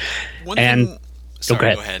 Go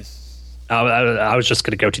ahead. I was just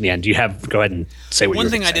going to go to the end. Go ahead and say what you were going to say. One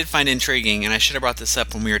thing I did find intriguing, and I should have brought this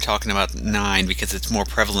up when we were talking about 9 because it's more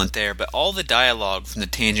prevalent there, but all the dialogue from the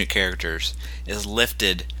tangent characters is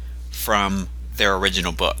lifted from their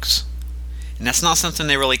original books. And that's not something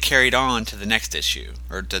they really carried on to the next issue,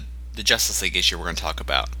 or to the Justice League issue we're going to talk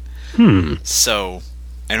about. So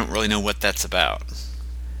I don't really know what that's about.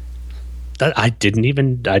 I didn't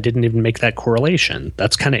even make that correlation.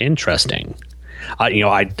 That's kind of interesting.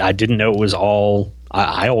 I didn't know it was all.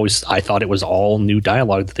 I thought it was all new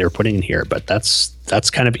dialogue that they were putting in here, but that's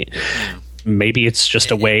kind of maybe it's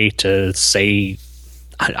just a way to say.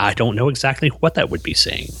 I don't know exactly what that would be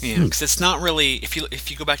saying. Yeah, because it's not really.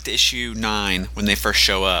 If you go back to issue 9 when they first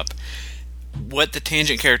show up, what the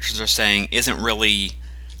tangent characters are saying isn't really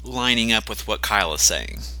lining up with what Kyle is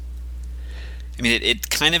saying. I mean, it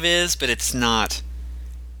kind of is, but it's not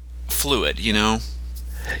fluid, you know?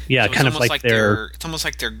 Yeah, so kind of like it's almost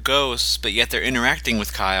like they're ghosts, but yet they're interacting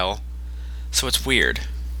with Kyle, so it's weird.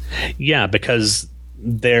 Yeah, because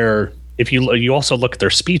if you also look at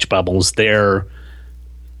their speech bubbles, they're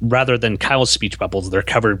rather than Kyle's speech bubbles, they're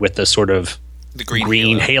covered with this sort of the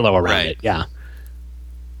green halo around right. it. Yeah.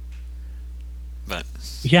 But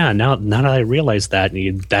yeah, now that I realize that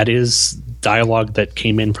is dialogue that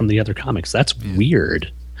came in from the other comics. That's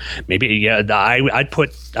weird. Maybe I'd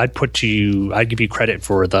give you credit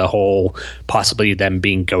for the whole possibly them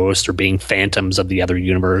being ghosts or being phantoms of the other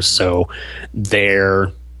universe. So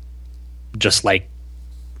they're just like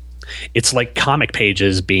it's like comic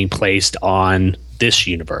pages being placed on this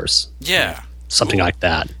universe. Yeah, something like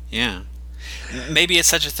that. Yeah, maybe it's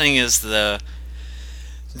such a thing as the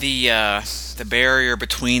barrier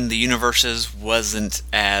between the universes wasn't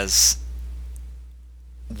as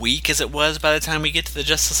weak as it was by the time we get to the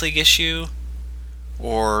Justice League issue,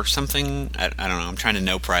 or something. I don't know. I'm trying to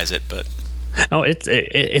no-prize it, but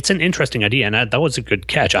it's an interesting idea, and that was a good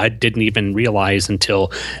catch. I didn't even realize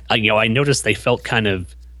until I noticed they felt kind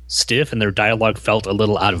of stiff and their dialogue felt a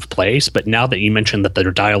little out of place. But now that you mentioned that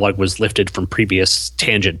their dialogue was lifted from previous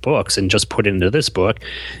tangent books and just put into this book,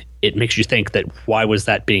 it makes you think that why was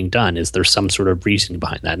that being done? Is there some sort of reasoning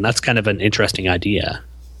behind that? And that's kind of an interesting idea.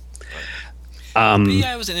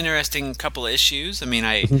 It was an interesting couple of issues. I mean,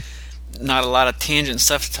 not a lot of tangent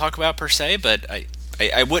stuff to talk about per se, but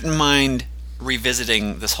I wouldn't mind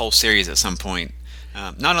revisiting this whole series at some point.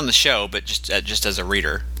 Not on the show, but just as a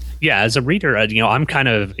reader. Yeah, as a reader, I'm kind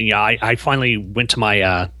of, I finally went to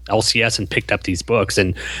my LCS and picked up these books,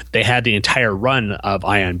 and they had the entire run of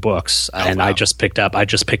Ion books, and wow. I just picked up 8,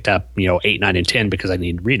 9, and 10 because I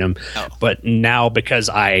need to read them. Oh. But now because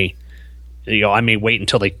I may wait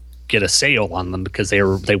until they get a sale on them because they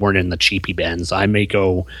weren't in the cheapy bins. I may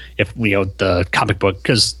go if the comic book,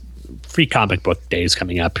 because free comic book day is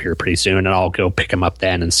coming up here pretty soon, and I'll go pick them up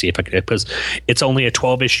then and see if I could, because it's only a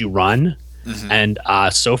 12-issue run. Mm-hmm. And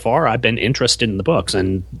so far, I've been interested in the books,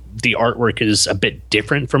 and the artwork is a bit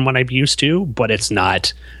different from what I'm used to, but it's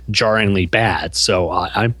not jarringly bad. So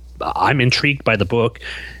I'm intrigued by the book,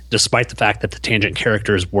 despite the fact that the tangent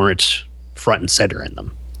characters weren't front and center in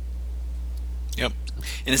them. Yep,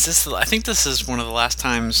 and I think this is one of the last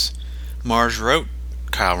times Mars wrote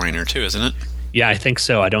Kyle Rayner too, isn't it? Yeah, I think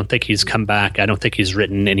so. I don't think he's come back. I don't think he's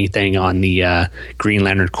written anything on the Green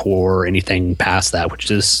Lantern Corps or anything past that, which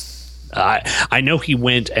is. I know he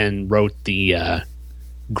went and wrote the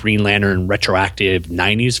Green Lantern retroactive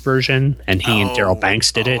 90s version, and he and Darryl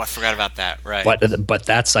Banks did it. I forgot about that, right. But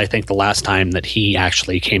that's, I think, the last time that he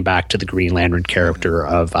actually came back to the Green Lantern character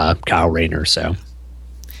of Kyle Rayner. So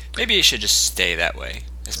maybe it should just stay that way.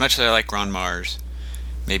 As much as I like Ron Mars,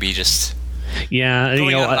 maybe just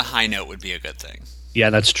going on a high note would be a good thing. Yeah,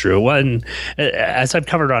 that's true. And as I've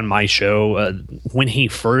covered on my show, when he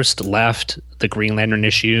first left the Green Lantern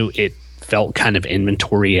issue, it felt kind of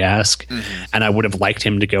inventory-esque, and I would have liked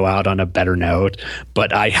him to go out on a better note.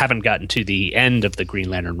 But I haven't gotten to the end of the Green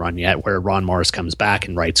Lantern run yet, where Ron Mars comes back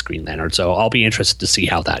and writes Green Lantern. So I'll be interested to see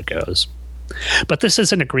how that goes. But this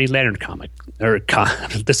isn't a Green Lantern comic,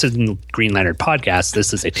 this isn't Green Lantern podcast.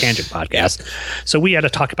 This is a tangent podcast. So we had to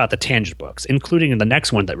talk about the tangent books, including the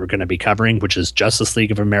next one that we're going to be covering, which is Justice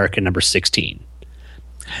League of America number 16.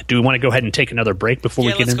 Do we want to go ahead and take another break before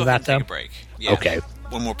we get into that, though? Take a break. Yeah. Okay.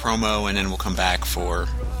 One more promo, and then we'll come back for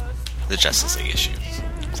the Justice League issue.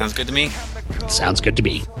 Sounds good to me? Sounds good to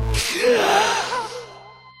me.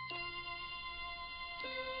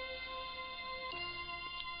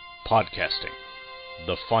 Podcasting,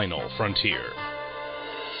 the final frontier.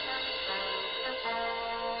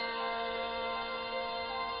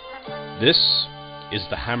 This is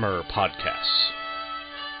the Hammer Podcast.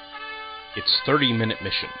 Its 30-minute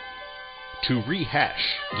mission: to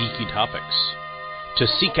rehash geeky topics, to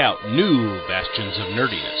seek out new bastions of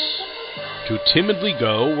nerdiness, to timidly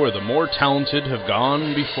go where the more talented have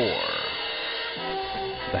gone before.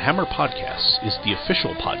 The Hammer Podcast is the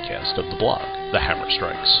official podcast of the blog, The Hammer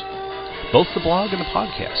Strikes. Both the blog and the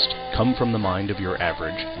podcast come from the mind of your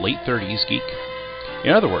average late 30s geek.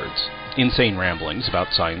 In other words, insane ramblings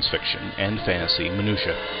about science fiction and fantasy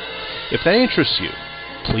minutia. If that interests you,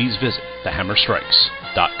 please visit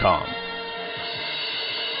thehammerstrikes.com.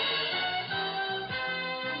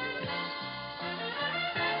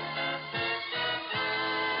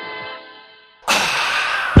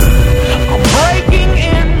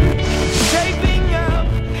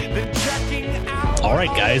 All right,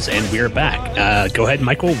 guys, and we're back. Go ahead,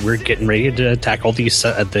 Michael. We're getting ready to tackle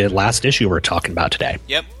the last issue we're talking about today.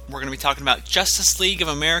 Yep, we're going to be talking about Justice League of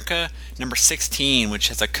America number 16, which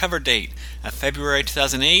has a cover date of February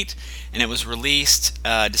 2008, and it was released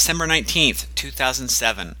December 19th,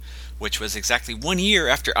 2007, which was exactly 1 year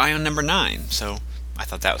after Ion number 9. So I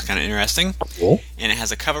thought that was kind of interesting. Cool. And it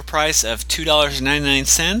has a cover price of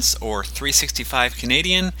 $2.99 or $3.65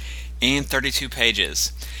 Canadian and 32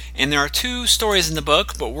 pages. And there are 2 stories in the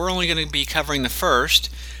book, but we're only going to be covering the first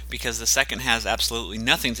because the second has absolutely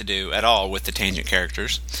nothing to do at all with the Tangent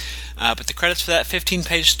characters. But the credits for that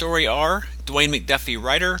 15-page story are Dwayne McDuffie,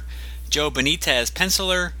 writer, Joe Benitez,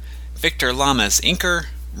 penciler, Victor Lamas, inker,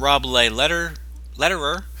 Rob Lay,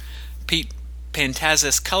 letterer, Pete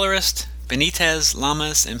Pantazis, colorist, Benitez,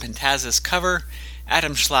 Lamas, and Pantazis cover,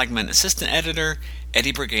 Adam Schlagman, assistant editor,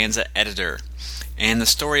 Eddie Braganza, editor. And the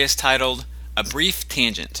story is titled A Brief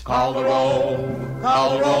Tangent. Call the roll,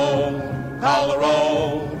 call the roll, call the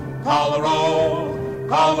roll, call the roll,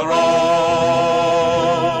 call the roll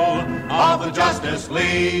of the Justice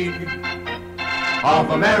League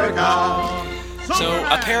of America. So,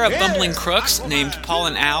 a pair of bumbling crooks named Paul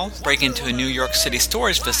and Al break into a New York City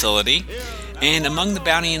storage facility, and among the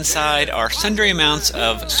bounty inside are sundry amounts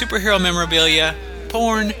of superhero memorabilia,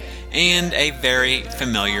 porn, and a very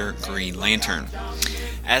familiar Green Lantern.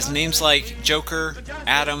 As names like Joker,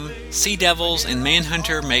 Atom, Sea Devils, and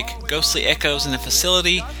Manhunter make ghostly echoes in the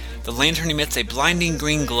facility, the Lantern emits a blinding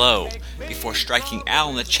green glow before striking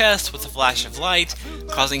Al in the chest with a flash of light,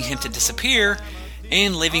 causing him to disappear,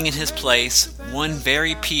 and leaving in his place one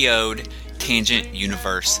very PO'd Tangent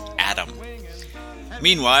Universe Atom.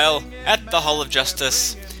 Meanwhile, at the Hall of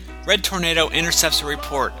Justice, Red Tornado intercepts a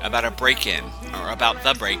report about the break-in,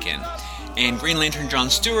 and Green Lantern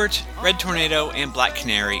John Stewart, Red Tornado, and Black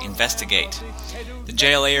Canary investigate. The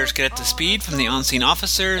JLAers get up to speed from the on-scene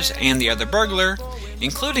officers and the other burglar,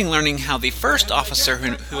 including learning how the first officer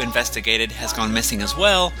who investigated has gone missing as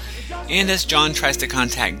well, and as John tries to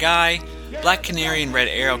contact Guy, Black Canary and Red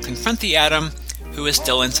Arrow confront the Atom, who is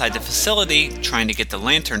still inside the facility trying to get the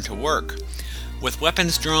Lantern to work. With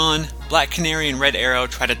weapons drawn, Black Canary and Red Arrow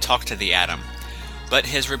try to talk to the Atom, but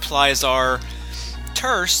his replies are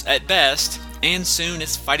terse at best, and soon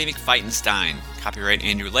it's Fighty McFightenstein, copyright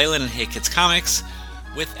Andrew Leyland and Hey Kids Comics,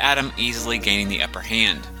 with Atom easily gaining the upper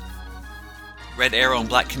hand. Red Arrow and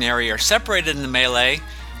Black Canary are separated in the melee,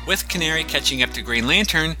 with Canary catching up to Green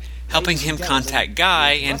Lantern, helping him contact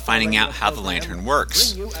Guy and finding out how the Lantern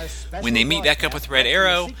works. When they meet back up with Red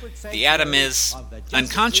Arrow, the Atom is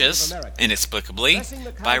unconscious, inexplicably,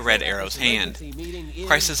 by Red Arrow's hand.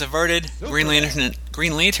 Crisis averted, Green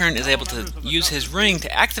Lantern is able to use his ring to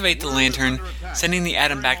activate the Lantern, sending the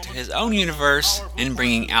Atom back to his own universe and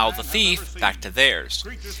bringing Owl the Thief back to theirs.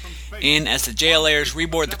 And as the JLAers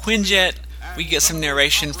reboard the Quinjet, we get some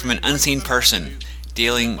narration from an unseen person,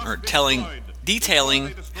 detailing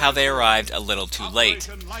how they arrived a little too late.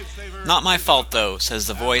 Not my fault though, says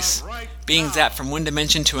the voice. Being zapped from one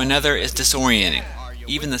dimension to another is disorienting,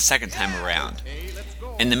 even the second time around.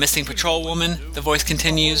 And the missing patrol woman, the voice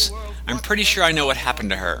continues, I'm pretty sure I know what happened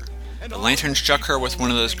to her. The Lantern struck her with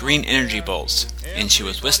one of those green energy bolts, and she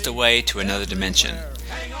was whisked away to another dimension.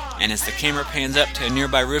 And as the camera pans up to a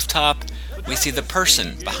nearby rooftop, we see the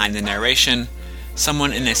person behind the narration,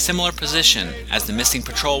 someone in a similar position as the missing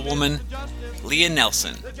patrol woman, Leah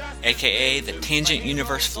Nelson, aka the Tangent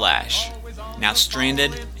Universe Flash, now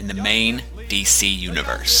stranded in the main DC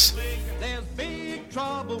universe. There's big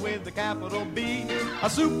trouble with the capital B, a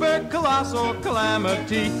super colossal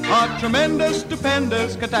calamity, a tremendous,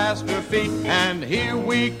 stupendous catastrophe, and here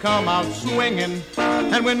we come out swinging,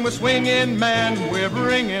 and when we're swinging, man, we're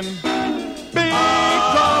bringing big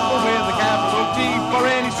trouble with the capital T for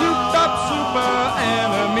any souped-up super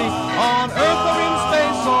enemy on Earth or in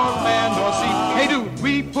space or land or sea. Hey, dude,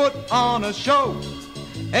 we put on a show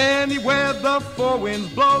anywhere the four winds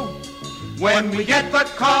blow. When we get the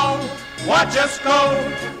call, watch us go.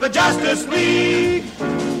 The Justice League,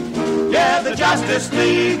 yeah, the Justice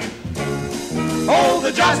League. Oh,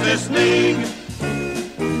 the Justice League,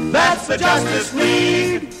 that's the Justice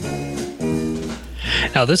League.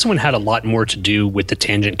 Now, this one had a lot more to do with the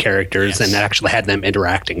Tangent characters Yes. and actually had them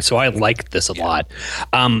interacting, so I liked this a lot.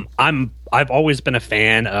 I've always been a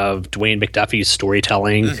fan of Dwayne McDuffie's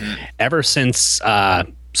storytelling ever since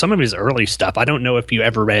some of his early stuff. I don't know if you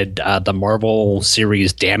ever read the Marvel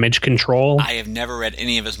series Damage Control. I have never read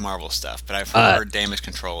any of his Marvel stuff, but I've heard Damage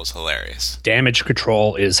Control is hilarious. Damage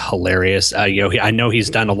Control is hilarious. I know he's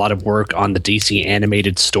done a lot of work on the DC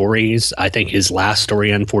animated stories. I think his last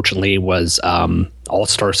story, unfortunately, was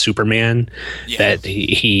All-Star Superman, that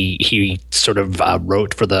he sort of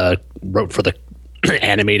wrote for the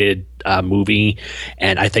animated movie,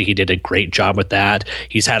 and I think he did a great job with that.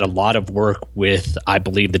 He's had a lot of work with, I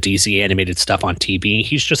believe, the DC animated stuff on TV.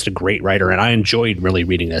 He's just a great writer, and I enjoyed really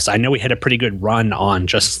reading this. I know he had a pretty good run on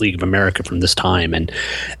Justice League of America from this time, and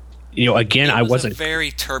again, it was a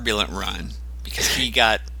very turbulent run because he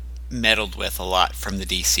got meddled with a lot from the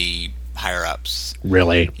DC higher ups.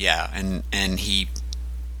 Really? Yeah, and he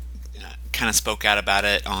kind of spoke out about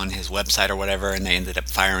it on his website or whatever, and they ended up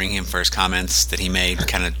firing him for his comments that he made.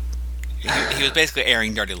 He was basically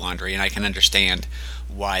airing dirty laundry, and I can understand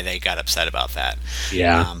why they got upset about that.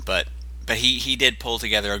 Yeah. But he did pull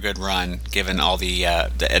together a good run, given all the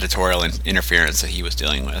editorial interference that he was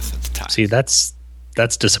dealing with at the time. See, that's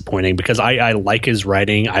disappointing because I like his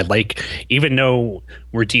writing. I like, even though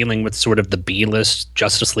we're dealing with sort of the B-list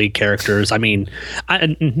Justice League characters. I mean,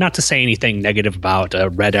 not to say anything negative about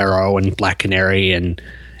Red Arrow and Black Canary and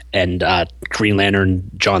Green Lantern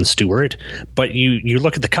John Stewart, but you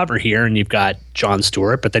look at the cover here and you've got John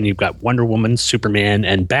Stewart, but then you've got Wonder Woman, Superman,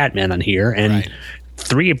 and Batman on here, and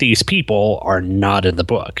three of these people are not in the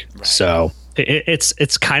book. Right. So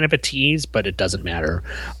it's kind of a tease, but it doesn't matter.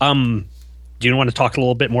 Do you want to talk a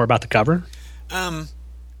little bit more about the cover?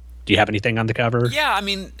 Do you have anything on the cover? Yeah, I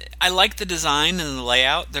mean, I like the design and the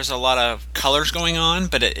layout. There's a lot of colors going on,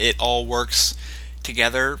 but it all works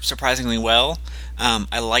together surprisingly well.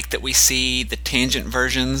 I like that we see the tangent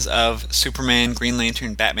versions of Superman, Green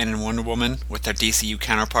Lantern, Batman, and Wonder Woman with their DCU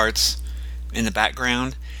counterparts in the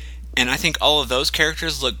background. And I think all of those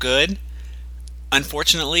characters look good.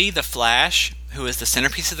 Unfortunately, the Flash, who is the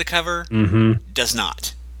centerpiece of the cover, does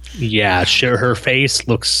not. Yeah, her face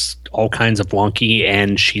looks all kinds of wonky,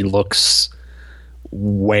 and she looks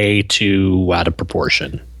way too out of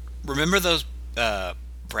proportion. Remember those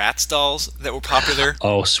Bratz dolls that were popular?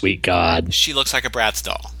 Oh, sweet God. She looks like a Bratz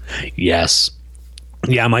doll. Yes.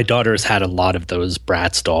 Yeah, my daughter's had a lot of those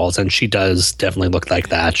Bratz dolls, and she does definitely look like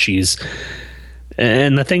that.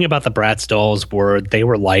 And the thing about the Bratz dolls they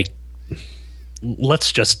were like,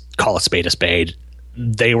 let's just call a spade a spade.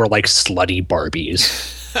 They were like slutty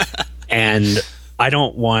Barbies. And I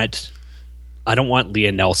don't want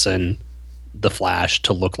Leah Nelson, the Flash,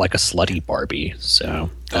 to look like a slutty Barbie. So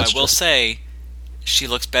I will say she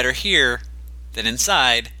looks better here than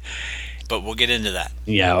inside, but we'll get into that.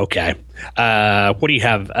 Yeah, okay. What do you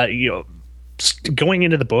have? Going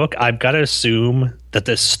into the book, I've got to assume that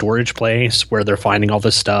this storage place where they're finding all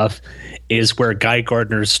this stuff is where Guy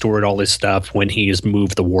Gardner stored all his stuff when he's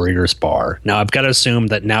moved the Warriors Bar. Now, I've got to assume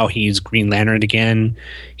that now he's Green Lantern again.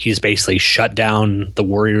 He's basically shut down the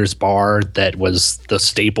Warriors Bar that was the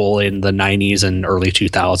staple in the 90s and early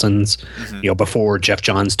 2000s, before Jeff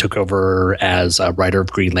Johns took over as a writer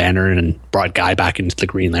of Green Lantern and brought Guy back into the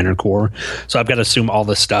Green Lantern Corps. So I've got to assume all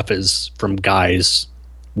this stuff is from Guy's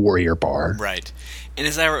Warrior Bar. Right. And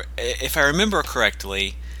if I remember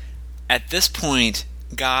correctly, at this point,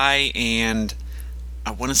 Guy and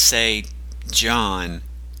I want to say John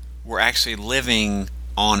were actually living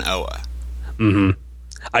on Oa. Mm-hmm.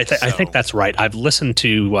 I think that's right. I've listened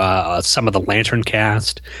to some of the Lantern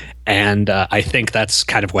cast, and I think that's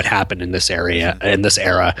kind of what happened in this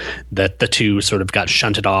era, that the two sort of got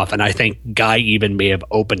shunted off. And I think Guy even may have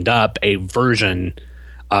opened up a version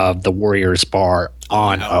of the Warriors Bar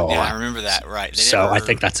on Oa. Yeah, I remember that. Right. I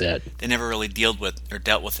think that's it. They never really dealt with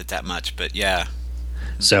it that much, but yeah.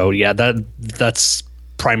 So yeah, that's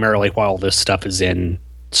primarily why all this stuff is in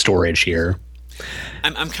storage here.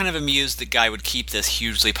 I'm kind of amused that Guy would keep this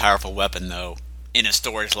hugely powerful weapon, though, in a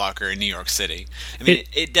storage locker in New York City. I mean,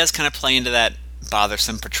 it does kind of play into that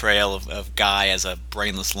bothersome portrayal of Guy as a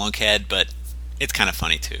brainless lunkhead, but it's kind of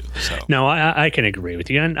funny too. So no, I can agree with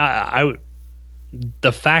you, and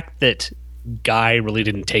the fact that Guy really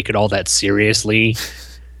didn't take it all that seriously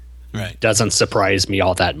doesn't surprise me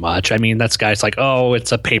all that much. I mean, that's Guy's like, oh,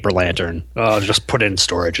 it's a paper lantern. Oh, just put it in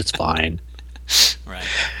storage. It's fine. Right.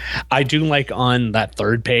 I do like on that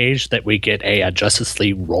third page that we get a Justice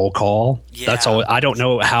League roll call. Yeah. That's all. I don't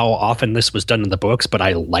know how often this was done in the books, but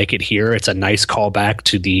I like it here. It's a nice callback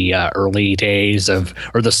to the early days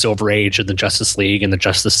or the Silver Age of the Justice League and the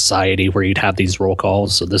Justice Society, where you'd have these roll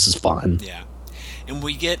calls. So this is fun. Yeah. And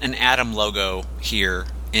we get an Atom logo here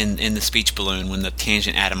in the speech balloon when the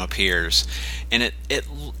Tangent Atom appears, and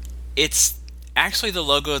it's actually the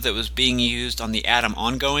logo that was being used on the Atom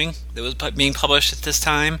ongoing that was being published at this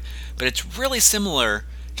time, but it's really similar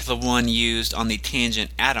to the one used on the Tangent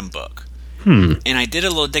Atom book. And I did a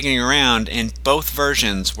little digging around, and both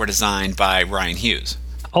versions were designed by Ryan Hughes.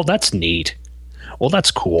 Oh, that's neat. Well, that's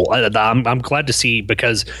cool. I'm glad to see,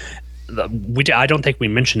 because I don't think we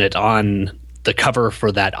mentioned it on the cover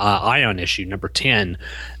for that Ion issue, number 10.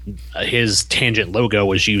 His Tangent logo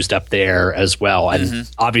was used up there as well. And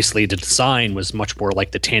obviously the design was much more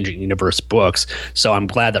like the Tangent Universe books. So I'm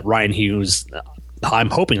glad that I'm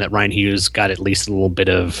hoping that Ryan Hughes got at least a little bit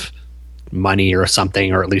of money or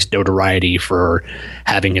something, or at least notoriety for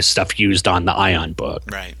having his stuff used on the Ion book.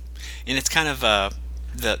 Right. And it's kind of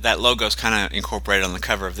that logo's kind of incorporated on the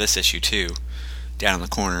cover of this issue too, down in the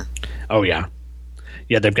corner. Oh yeah.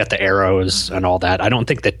 Yeah, they've got the arrows and all that. I don't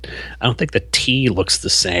think the T looks the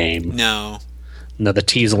same. No, the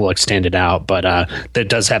T's a little extended out, but that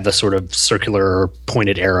does have the sort of circular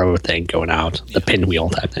pointed arrow thing going out, the pinwheel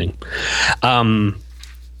type thing.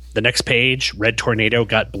 The next page, Red Tornado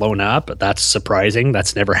got blown up. That's surprising.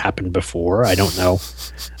 That's never happened before. I don't know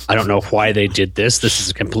why they did this. This is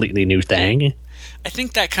a completely new thing. I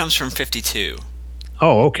think that comes from 52.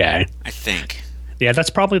 Oh, okay. I think. Yeah, that's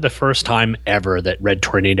probably the first time ever that Red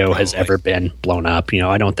Tornado has ever been blown up.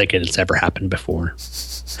 I don't think it's ever happened before.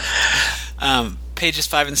 Pages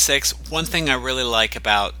 5 and 6. One thing I really like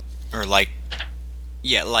about Dwayne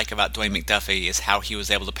McDuffie is how he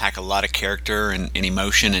was able to pack a lot of character and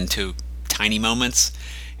emotion into tiny moments.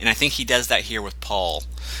 And I think he does that here with Paul,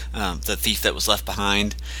 the thief that was left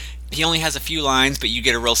behind. He only has a few lines, but you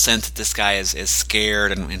get a real sense that this guy is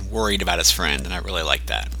scared and worried about his friend, and I really like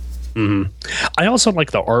that. I also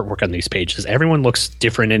like the artwork on these pages. Everyone looks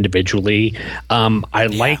different individually. I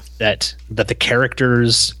like that the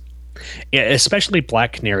characters, especially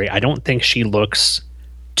Black Canary, I don't think she looks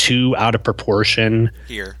too out of proportion.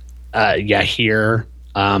 Here. Here.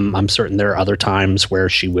 I'm certain there are other times where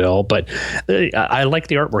she will, but I like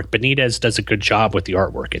the artwork. Benitez does a good job with the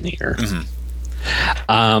artwork in here.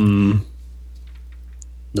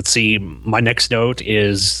 Let's see. My next note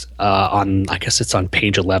is I guess it's on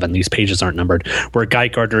page 11. These pages aren't numbered. Where Guy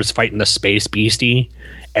Gardner is fighting the Space Beastie.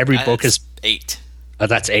 Every book is 8.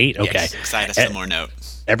 That's 8. Okay. Yes, because I had a similar note.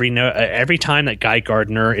 Every time that Guy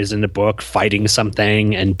Gardner is in the book fighting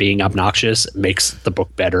something and being obnoxious makes the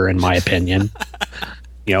book better, in my opinion.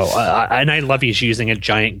 And I love he's using a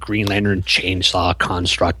giant Green Lantern chainsaw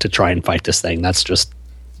construct to try and fight this thing. That's just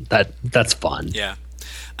that's fun. Yeah.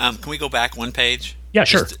 Can we go back one page? Yeah,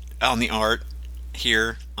 sure. Just on the art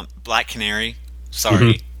here, Black Canary.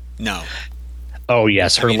 Sorry, no. Oh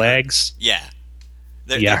yes, her legs. Yeah.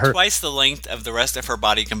 They're twice the length of the rest of her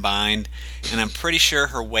body combined, and I'm pretty sure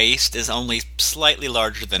her waist is only slightly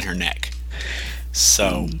larger than her neck.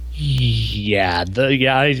 So I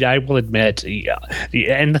will admit,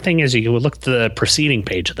 and the thing is, you look at the preceding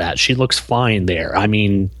page of that, she looks fine there. I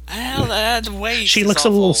mean, that waist. She looks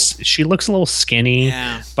awful. She looks a little skinny,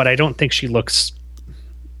 but I don't think she looks.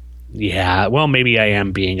 Yeah, well, maybe I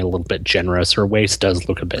am being a little bit generous. Her waist does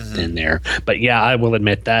look a bit thin there. But yeah, I will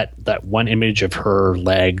admit that one image of her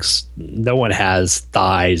legs, no one has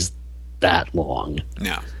thighs that long.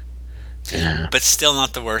 No. Yeah. But still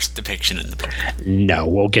not the worst depiction in the book. No,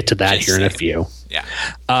 we'll get to that here in a few. Yeah.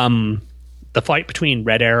 The fight between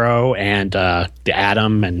Red Arrow and the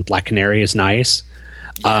Atom and Black Canary is nice.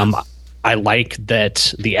 Yeah. I like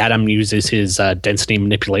that the Atom uses his density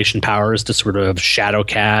manipulation powers to sort of Shadow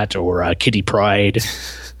Cat or Kitty Pryde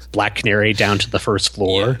Black Canary down to the first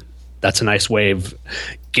floor. Yeah. That's a nice way of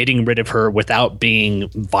getting rid of her without being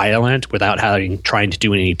violent, without trying to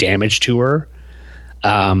do any damage to her.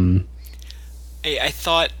 I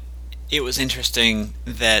thought it was interesting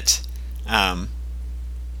that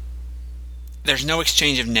there's no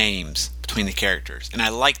exchange of names between the characters, and I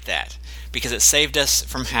like that because it saved us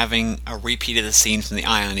from having a repeat of the scene from the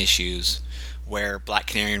Ion issues where Black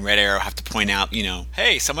Canary and Red Arrow have to point out,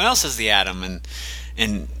 hey, someone else is the Atom,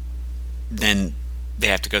 and then they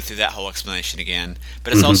have to go through that whole explanation again.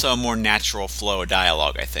 But it's also a more natural flow of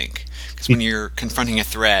dialogue, I think, because when you're confronting a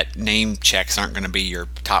threat, name checks aren't going to be your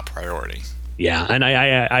top priority. Yeah, and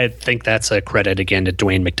I think that's a credit, again, to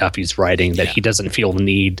Dwayne McDuffie's writing, that he doesn't feel the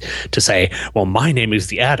need to say, well, my name is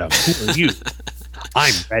the Atom. Who are you?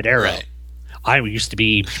 I'm Red Arrow. Right. I used to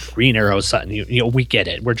be Green Arrow. We get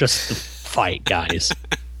it. We're just fight guys.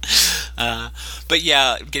 But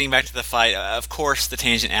yeah, getting back to the fight, of course the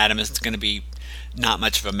Tangent Atom is going to be not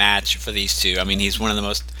much of a match for these two. I mean, he's one of the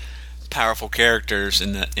most powerful characters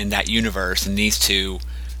in that universe, and these two,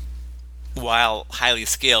 while highly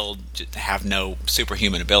skilled, have no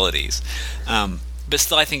superhuman abilities. but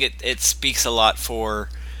still, I think it speaks a lot for.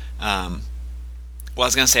 Well, I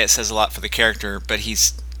was going to say it says a lot for the character, but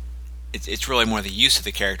it's really more the use of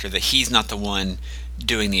the character, that he's not the one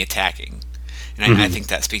doing the attacking. And I think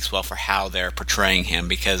that speaks well for how they're portraying him,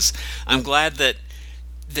 because I'm glad that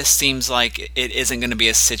this seems like it isn't going to be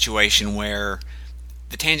a situation where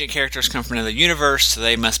the Tangent characters come from another universe, so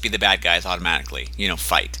they must be the bad guys automatically,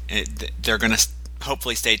 fight. They're going to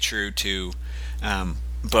hopefully stay true to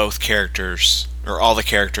both characters, or all the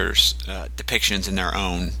characters' depictions in their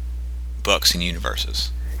own books and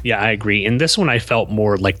universes. Yeah, I agree. In this one, I felt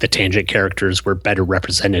more like the Tangent characters were better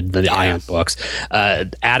represented than the Ion books.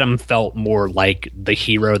 Adam felt more like the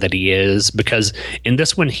hero that he is, because in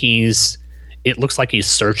this one, it looks like he's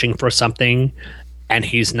searching for something, and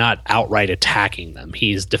he's not outright attacking them.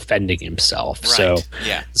 He's defending himself. Right.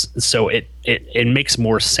 So it makes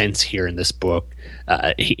more sense here in this book.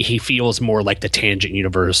 He feels more like the Tangent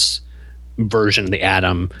universe version of the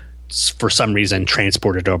Atom, for some reason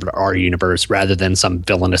transported over to our universe, rather than some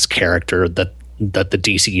villainous character that the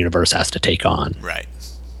DC universe has to take on. Right.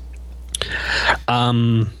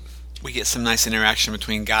 We get some nice interaction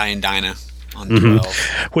between Guy and Dinah on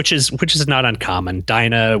 12. Which is not uncommon.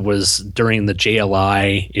 Dinah was, during the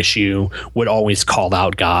JLI issue, would always call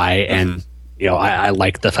out Guy, and I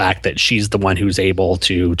like the fact that she's the one who's able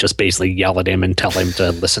to just basically yell at him and tell him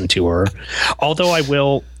to listen to her. Although I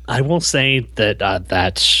will say that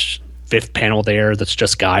that fifth panel there, that's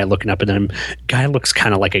just Guy looking up at him. Guy looks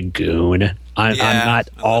kind of like a goon. I'm not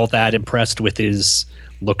all that impressed with his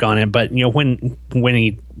look on him, but when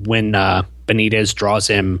Benitez draws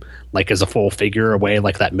him like as a full figure away,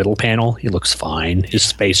 like that middle panel, he looks fine.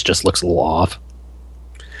 His face just looks a little off.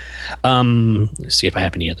 Let's see if I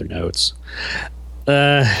have any other notes.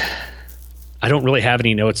 I don't really have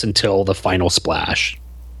any notes until the final splash.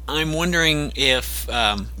 I'm wondering if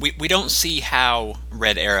we don't see how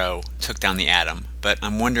Red Arrow took down the Atom, but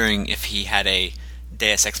I'm wondering if he had a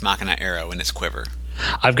Deus Ex Machina arrow in his quiver.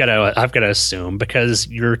 I've got to assume, because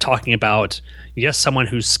you're talking about, someone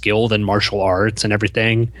who's skilled in martial arts and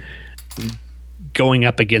everything, going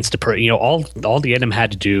up against all the Atom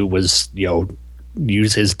had to do was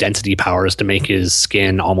use his density powers to make his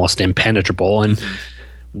skin almost impenetrable, and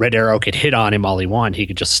Red Arrow could hit on him all he wanted. He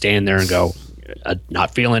could just stand there and go,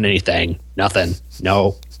 not feeling anything, nothing,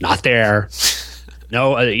 no, not there,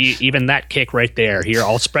 no, even that kick right there, here,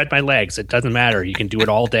 I'll spread my legs, it doesn't matter, you can do it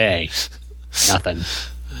all day, nothing.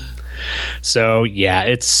 So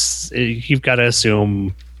you've got to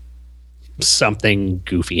assume something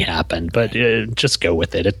goofy happened, but just go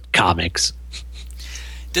with it. It's comics.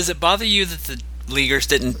 Does it bother you that the Leaguers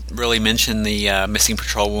didn't really mention the missing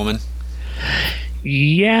patrol woman?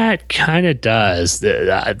 Yeah, it kind of does.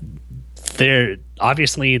 They're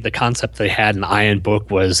obviously, the concept they had in the Ion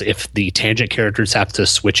book was, if the Tangent characters have to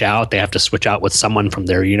switch out, they have to switch out with someone from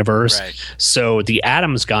their universe. Right. So the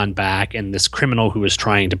Atom's gone back, and this criminal who was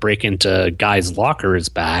trying to break into Guy's locker is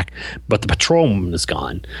back, but the patrol woman is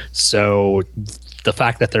gone. So the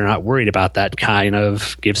fact that they're not worried about that kind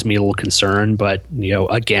of gives me a little concern. But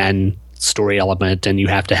again, story element, and you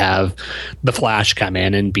have to have the Flash come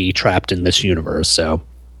in and be trapped in this universe. So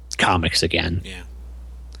comics again. Yeah.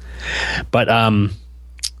 But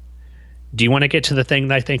do you want to get to the thing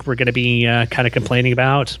that I think we're going to be kind of complaining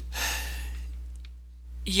about?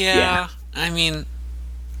 Yeah. I mean,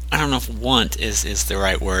 I don't know if want is the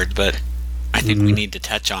right word, but I think we need to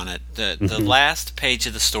touch on it. The last page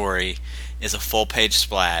of the story is a full page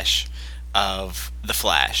splash of the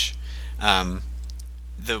Flash.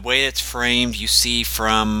 The way it's framed, you see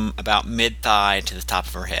from about mid-thigh to the top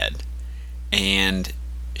of her head. And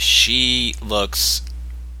she looks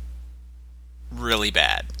really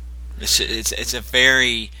bad. It's a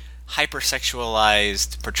very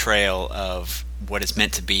hypersexualized portrayal of what is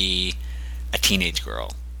meant to be a teenage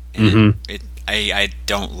girl. And I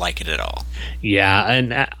don't like it at all. Yeah,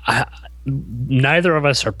 and neither of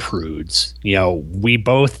us are prudes. We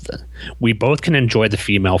both can enjoy the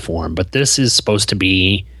female form, but this is supposed to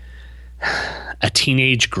be a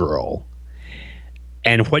teenage girl.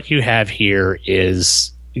 And what you have here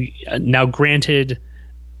is, now granted,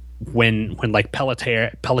 when like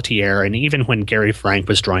Pelletier, and even when Gary Frank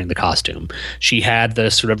was drawing the costume, she had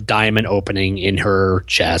the sort of diamond opening in her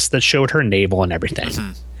chest that showed her navel and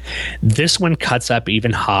everything. This one cuts up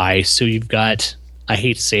even high, so you've got, I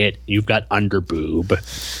hate to say it, you've got underboob.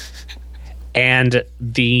 And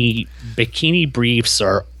the bikini briefs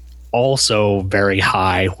are also very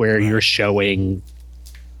high, where you're showing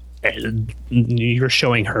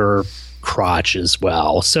her crotch as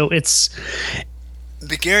well. So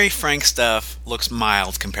The Gary Frank stuff looks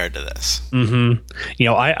mild compared to this. Mm-hmm. You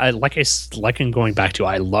know, I I'm going back to,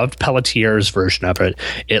 I loved Pelletier's version of it.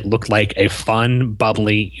 It looked like a fun,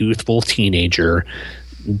 bubbly, youthful teenager.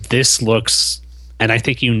 This looks, and I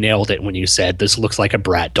think you nailed it when you said this looks like a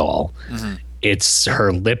brat doll. Mm-hmm.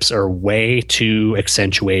 Her lips are way too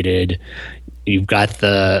accentuated. You've got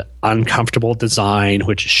the uncomfortable design,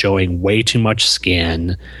 which is showing way too much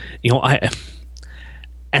skin. You know,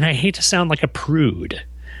 and I hate to sound like a prude,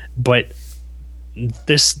 but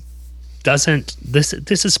this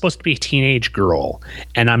is supposed to be a teenage girl,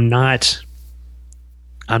 and I'm not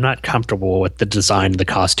comfortable with the design of the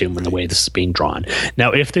costume and the way this is being drawn.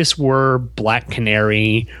 Now, if this were Black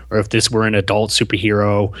Canary, or if this were an adult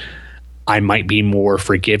superhero, I might be more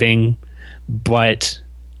forgiving, but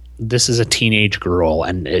this is a teenage girl,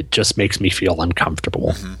 and it just makes me feel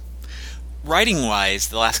uncomfortable. Mm-hmm. Writing-wise,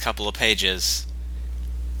 the last couple of pages,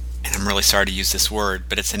 and I'm really sorry to use this word,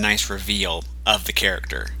 but it's a nice reveal of the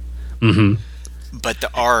character. Mm-hmm. But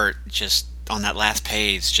the art, just on that last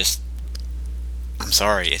page, just, I'm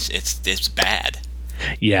sorry, it's bad.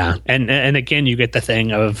 Yeah, and again, you get the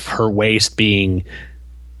thing of her waist being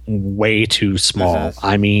way too small. Mm-hmm.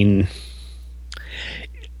 I mean,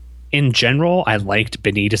 in general, I liked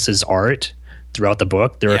Benitez's art throughout the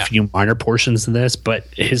book. There are a few minor portions of this, but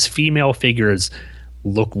his female figures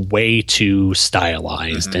look way too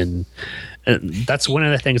stylized. Mm-hmm. And that's one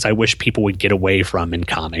of the things I wish people would get away from in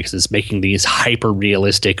comics, is making these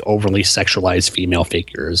hyper-realistic, overly sexualized female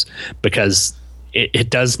figures, because it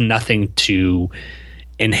does nothing to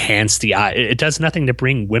enhance the eye. It does nothing to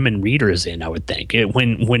bring women readers in, I would think.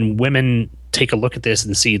 When women take a look at this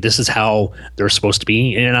and see this is how they're supposed to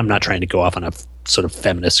be, and I'm not trying to go off on a sort of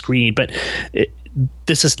feminist creed, but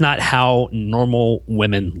this is not how normal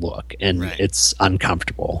women look, and it's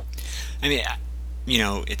uncomfortable. I mean, you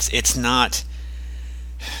know, it's not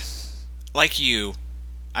like you.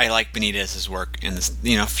 I like Benitez's work in this,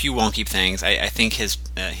 you know, a few wonky things. I think his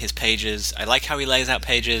pages, I like how he lays out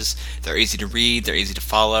pages. They're easy to read, they're easy to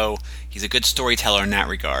follow. He's a good storyteller in that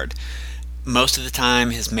regard. Most of the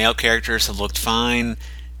time, his male characters have looked fine.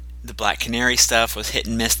 The Black Canary stuff was hit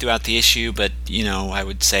and miss throughout the issue, but, you know, I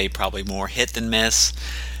would say probably more hit than miss.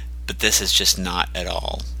 But this is just not at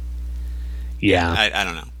all. Yeah, I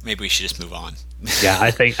don't know. Maybe we should just move on. Yeah, I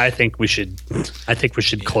think we should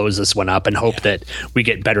close this one up and hope that we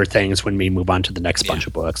get better things when we move on to the next bunch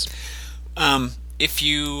of books. If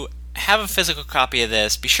you have a physical copy of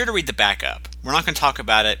this, be sure to read the backup. We're not going to talk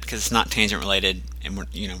about it because it's not tangent related, and we're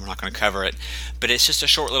not going to cover it. But it's just a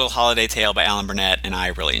short little holiday tale by Alan Burnett, and I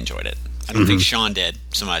really enjoyed it. I don't think Sean did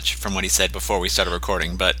so much from what he said before we started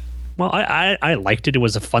recording, but I liked it. It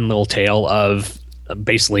was a fun little tale of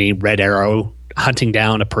basically Red Arrow hunting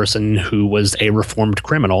down a person who was a reformed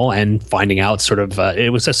criminal and finding out sort of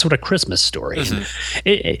it was a sort of Christmas story.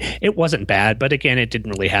 Mm-hmm. It wasn't bad, but again, it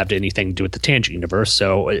didn't really have anything to do with the Tangent universe.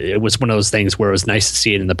 So it was one of those things where it was nice to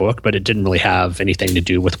see it in the book, but it didn't really have anything to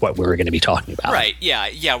do with what we were going to be talking about. Right. Yeah.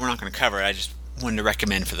 We're not going to cover it. I just wanted to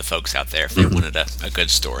recommend for the folks out there if they wanted a good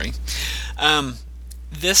story. The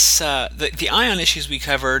Ion issues we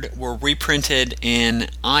covered were reprinted in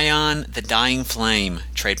Ion: The Dying Flame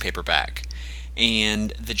trade paperback.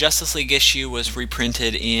 And the Justice League issue was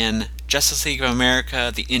reprinted in Justice League of America,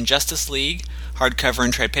 the Injustice League, hardcover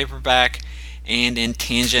and trade paperback, and in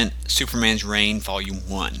Tangent, Superman's Reign, Volume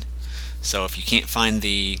 1. So if you can't find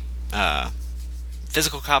the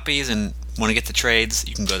physical copies and want to get the trades,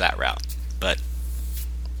 you can go that route. But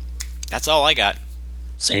that's all I got.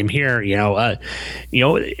 Same here.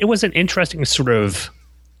 It was an interesting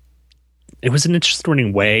it was an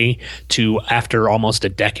interesting way to, after almost a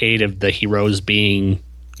decade of the heroes being,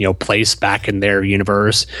 placed back in their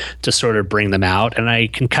universe, to sort of bring them out. And I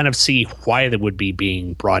can kind of see why they would be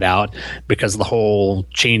being brought out, because the whole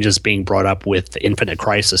changes being brought up with Infinite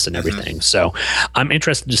Crisis and everything. Mm-hmm. So I'm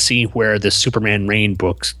interested to see where the Superman Reign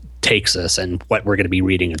book takes us and what we're going to be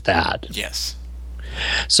reading at that. Yes.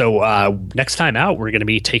 So next time out, we're going to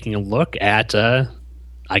be taking a look at,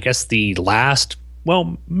 I guess, the last,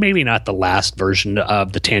 well, maybe not the last version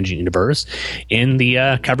of the Tangent universe in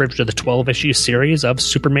the coverage of the 12-issue series of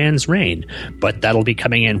Superman's Reign. But that'll be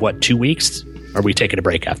coming in, 2 weeks? Or are we taking a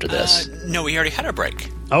break after this? No, we already had a break.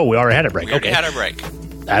 Oh, we already had a break. We already had a break.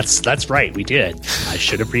 That's right, we did. I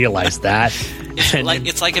should have realized that.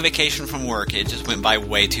 It's like a vacation from work. It just went by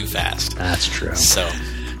way too fast. That's true.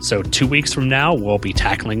 So 2 weeks from now, we'll be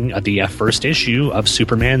tackling the first issue of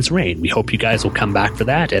Superman's Reign. We hope you guys will come back for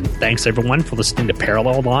that. And thanks, everyone, for listening to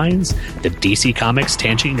Parallel Lines, the DC Comics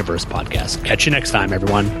Tangent Universe podcast. Catch you next time,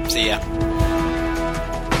 everyone. See ya.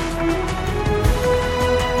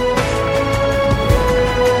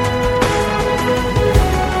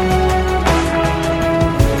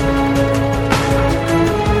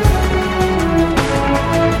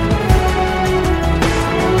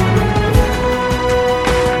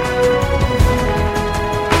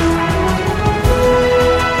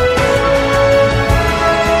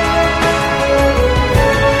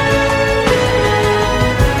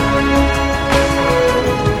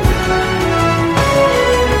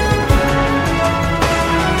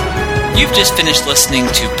 You've just finished listening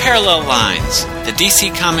to Parallel Lines, the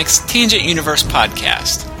DC Comics Tangent Universe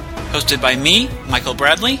podcast, hosted by me, Michael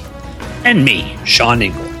Bradley, and me, Sean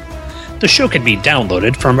Ingle. The show can be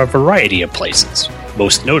downloaded from a variety of places,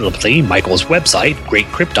 most notably Michael's website,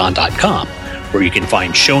 GreatKrypton.com, where you can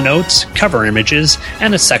find show notes, cover images,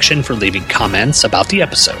 and a section for leaving comments about the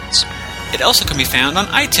episodes. It also can be found on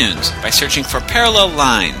iTunes by searching for Parallel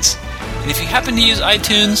Lines. And if you happen to use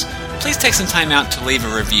iTunes, please take some time out to leave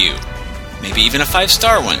a review. Maybe even a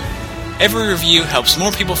 5-star one. Every review helps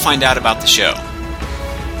more people find out about the show.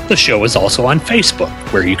 The show is also on Facebook,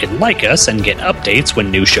 where you can like us and get updates when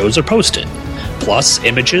new shows are posted. Plus,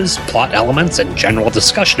 images, plot elements, and general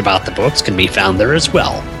discussion about the books can be found there as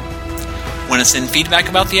well. Want to send feedback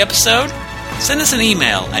about the episode? Send us an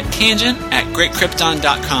email at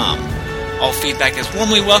tangent@greatkrypton.com. All feedback is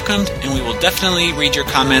warmly welcomed, and we will definitely read your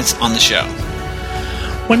comments on the show.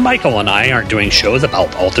 When Michael and I aren't doing shows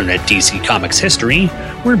about alternate DC Comics history,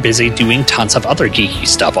 we're busy doing tons of other geeky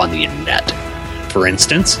stuff on the internet. For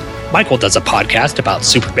instance, Michael does a podcast about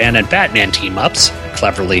Superman and Batman team-ups,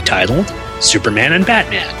 cleverly titled Superman and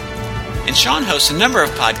Batman. And Sean hosts a number of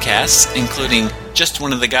podcasts, including Just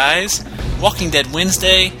One of the Guys, Walking Dead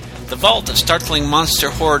Wednesday, The Vault of Startling Monster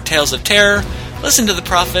Horror Tales of Terror, Listen to the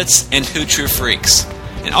Prophets, and Who True Freaks.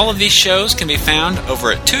 And all of these shows can be found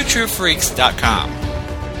over at twotruefreaks.com.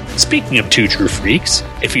 Speaking of Two True Freaks,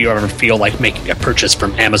 if you ever feel like making a purchase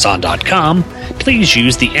from Amazon.com, please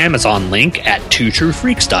use the Amazon link at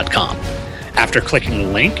twotruefreaks.com. After clicking the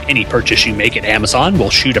link, any purchase you make at Amazon will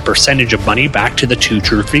shoot a percentage of money back to the Two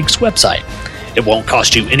True Freaks website. It won't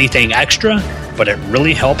cost you anything extra, but it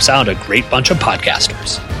really helps out a great bunch of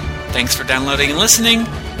podcasters. Thanks for downloading and listening,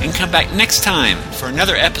 and come back next time for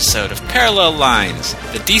another episode of Parallel Lines,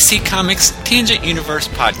 the DC Comics Tangent Universe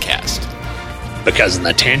podcast. Because in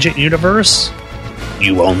the Tangent Universe,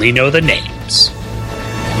 you only know the names.